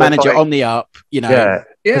option. He was a manager on the up, Yeah.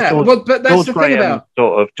 But that's the thing about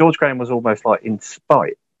George Graham was almost like in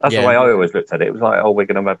spite. That's the way I always looked at it. It was like, we're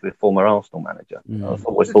going to have the former Arsenal manager. I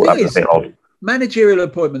always thought that was a bit odd. Managerial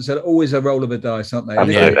appointments are always a roll of a dice, aren't they?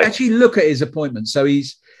 Absolutely. Actually, look at his appointments. So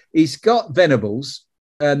he's got Venables.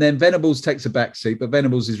 And then Venables takes a back seat, but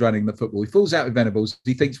Venables is running the football. He falls out with Venables.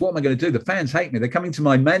 He thinks, what am I going to do? The fans hate me. They're coming to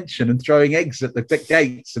my mansion and throwing eggs at the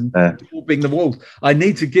gates and whooping the walls. I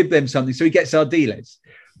need to give them something. So he gets Ardiles.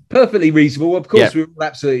 Perfectly reasonable. Of course, we were all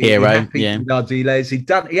absolutely happy with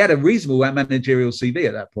Ardiles. He had a reasonable managerial CV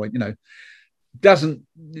at that point, Doesn't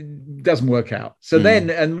work out. So then,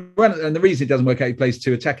 and the reason it doesn't work out, he plays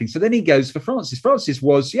 2 attacking. So then he goes for Francis. Francis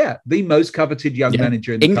was, the most coveted young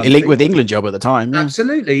manager in the country. Linked with the England job at the time.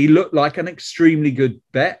 Absolutely. He looked like an extremely good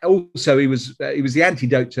bet. Also, he was the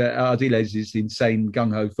antidote to Ardiles' insane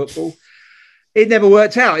gung-ho football. It never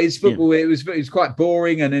worked out. His football, it was quite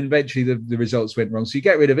boring, and then eventually the results went wrong. So you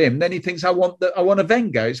get rid of him. Then he thinks, I want a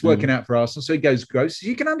Wenger. It's working out for Arsenal. So he goes Gross.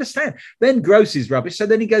 You can understand. Then Gross is rubbish. So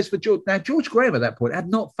then he goes for George. Now, George Graham at that point had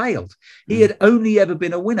not failed. He had only ever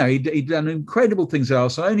been a winner. He'd done incredible things at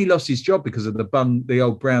Arsenal. Only lost his job because of the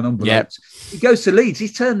old brown envelopes. He goes to Leeds.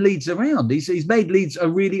 He's turned Leeds around. He's made Leeds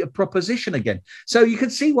a proposition again. So you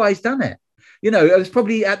can see why he's done it. It was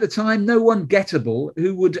probably at the time no one gettable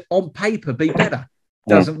who would on paper be better.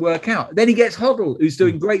 Doesn't work out. Then he gets Hoddle, who's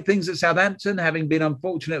doing great things at Southampton, having been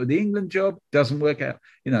unfortunate with the England job. Doesn't work out.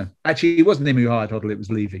 Actually, it wasn't him who hired Hoddle. It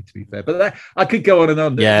was Levy, to be fair. But I could go on and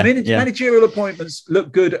on. Managerial appointments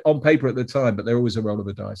look good on paper at the time, but they're always a roll of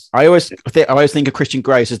the dice. I always think of Christian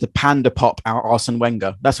Gross as the panda pop out Arsene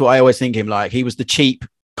Wenger. That's what I always think him like. He was the cheap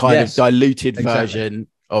kind of diluted version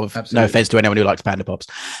of, no offense to anyone who likes Panda Pops.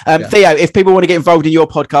 Theo, if people want to get involved in your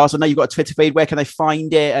podcast, I know you've got a Twitter feed. Where can they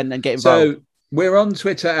find it and get involved? So We're on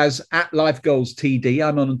Twitter as @LifeGoalsTD.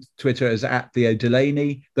 I'm on Twitter as @Theo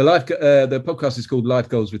Delaney. The podcast is called Life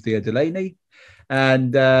Goals with Theo Delaney.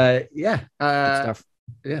 And good stuff.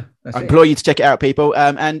 Yeah, I implore you to check it out, people.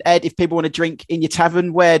 And Ed, if people want to drink in your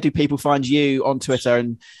tavern, where do people find you on Twitter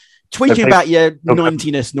and tweeting about your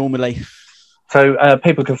 90ness normally? So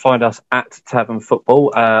people can find us at Tavern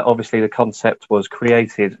Football. Obviously, the concept was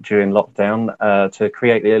created during lockdown to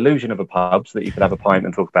create the illusion of a pub so that you could have a pint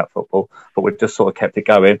and talk about football. But we've just sort of kept it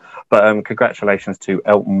going. But congratulations to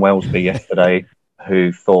Elton Wellesby yesterday,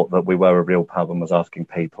 who thought that we were a real pub and was asking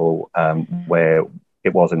people where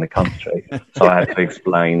it was in the country. So I had to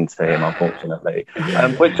explain to him, unfortunately.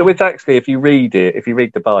 Which actually, if you read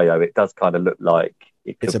the bio, it does kind of look like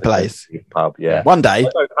it's a place, pub. Yeah, one day.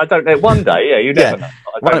 I don't know. One day, yeah, you never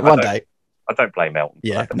know. One day. I don't blame Elton.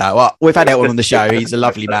 Yeah, no, we've had Elton on the show. He's a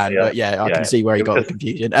lovely man, but I can see where he got the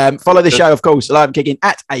confusion. Follow the show, of course, Alive and Kicking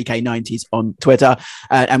at AK90s on Twitter,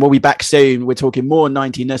 and we'll be back soon. We're talking more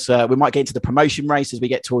 90ness. We might get into the promotion race as we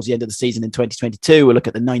get towards the end of the season in 2022. We'll look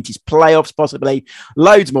at the 90s playoffs, possibly.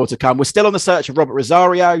 Loads more to come. We're still on the search of Robert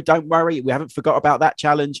Rosario. Don't worry, we haven't forgot about that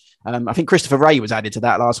challenge. I think Christopher Ray was added to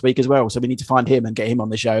that last week as well, so we need to find him and get him on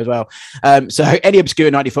the show as well. So any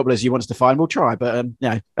obscure 90 footballers you want us to find, we'll try. But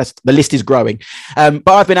the list is growing. But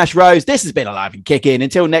I've been Ash Rose. This has been Alive and Kicking.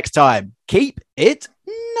 Until next time, keep it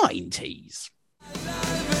 90s.